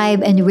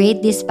subscribe and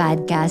rate this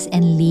podcast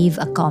and leave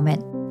a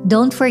comment.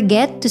 Don't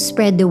forget to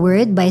spread the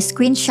word by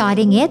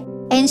screenshotting it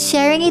and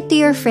sharing it to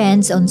your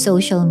friends on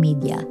social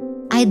media.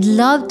 I'd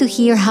love to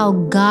hear how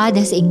God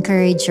has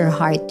encouraged your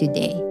heart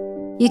today.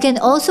 You can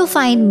also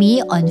find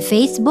me on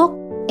Facebook,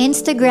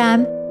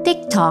 Instagram,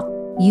 TikTok,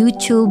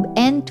 YouTube,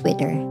 and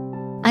Twitter.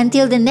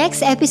 Until the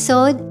next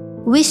episode,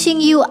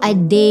 wishing you a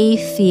day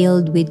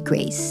filled with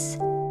grace.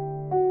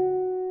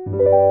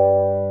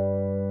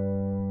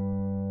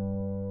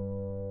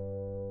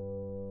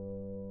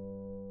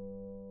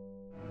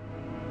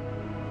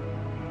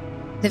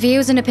 The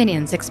views and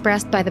opinions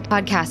expressed by the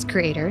podcast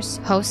creators,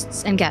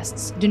 hosts, and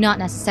guests do not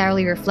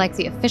necessarily reflect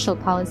the official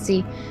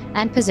policy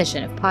and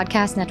position of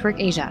Podcast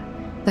Network Asia,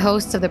 the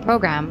hosts of the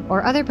program,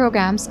 or other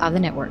programs of the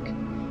network.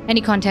 Any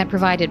content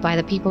provided by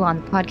the people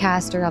on the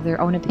podcast are of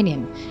their own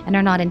opinion and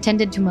are not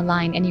intended to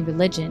malign any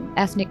religion,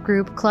 ethnic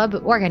group, club,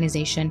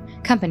 organization,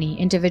 company,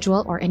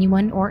 individual, or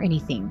anyone or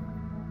anything.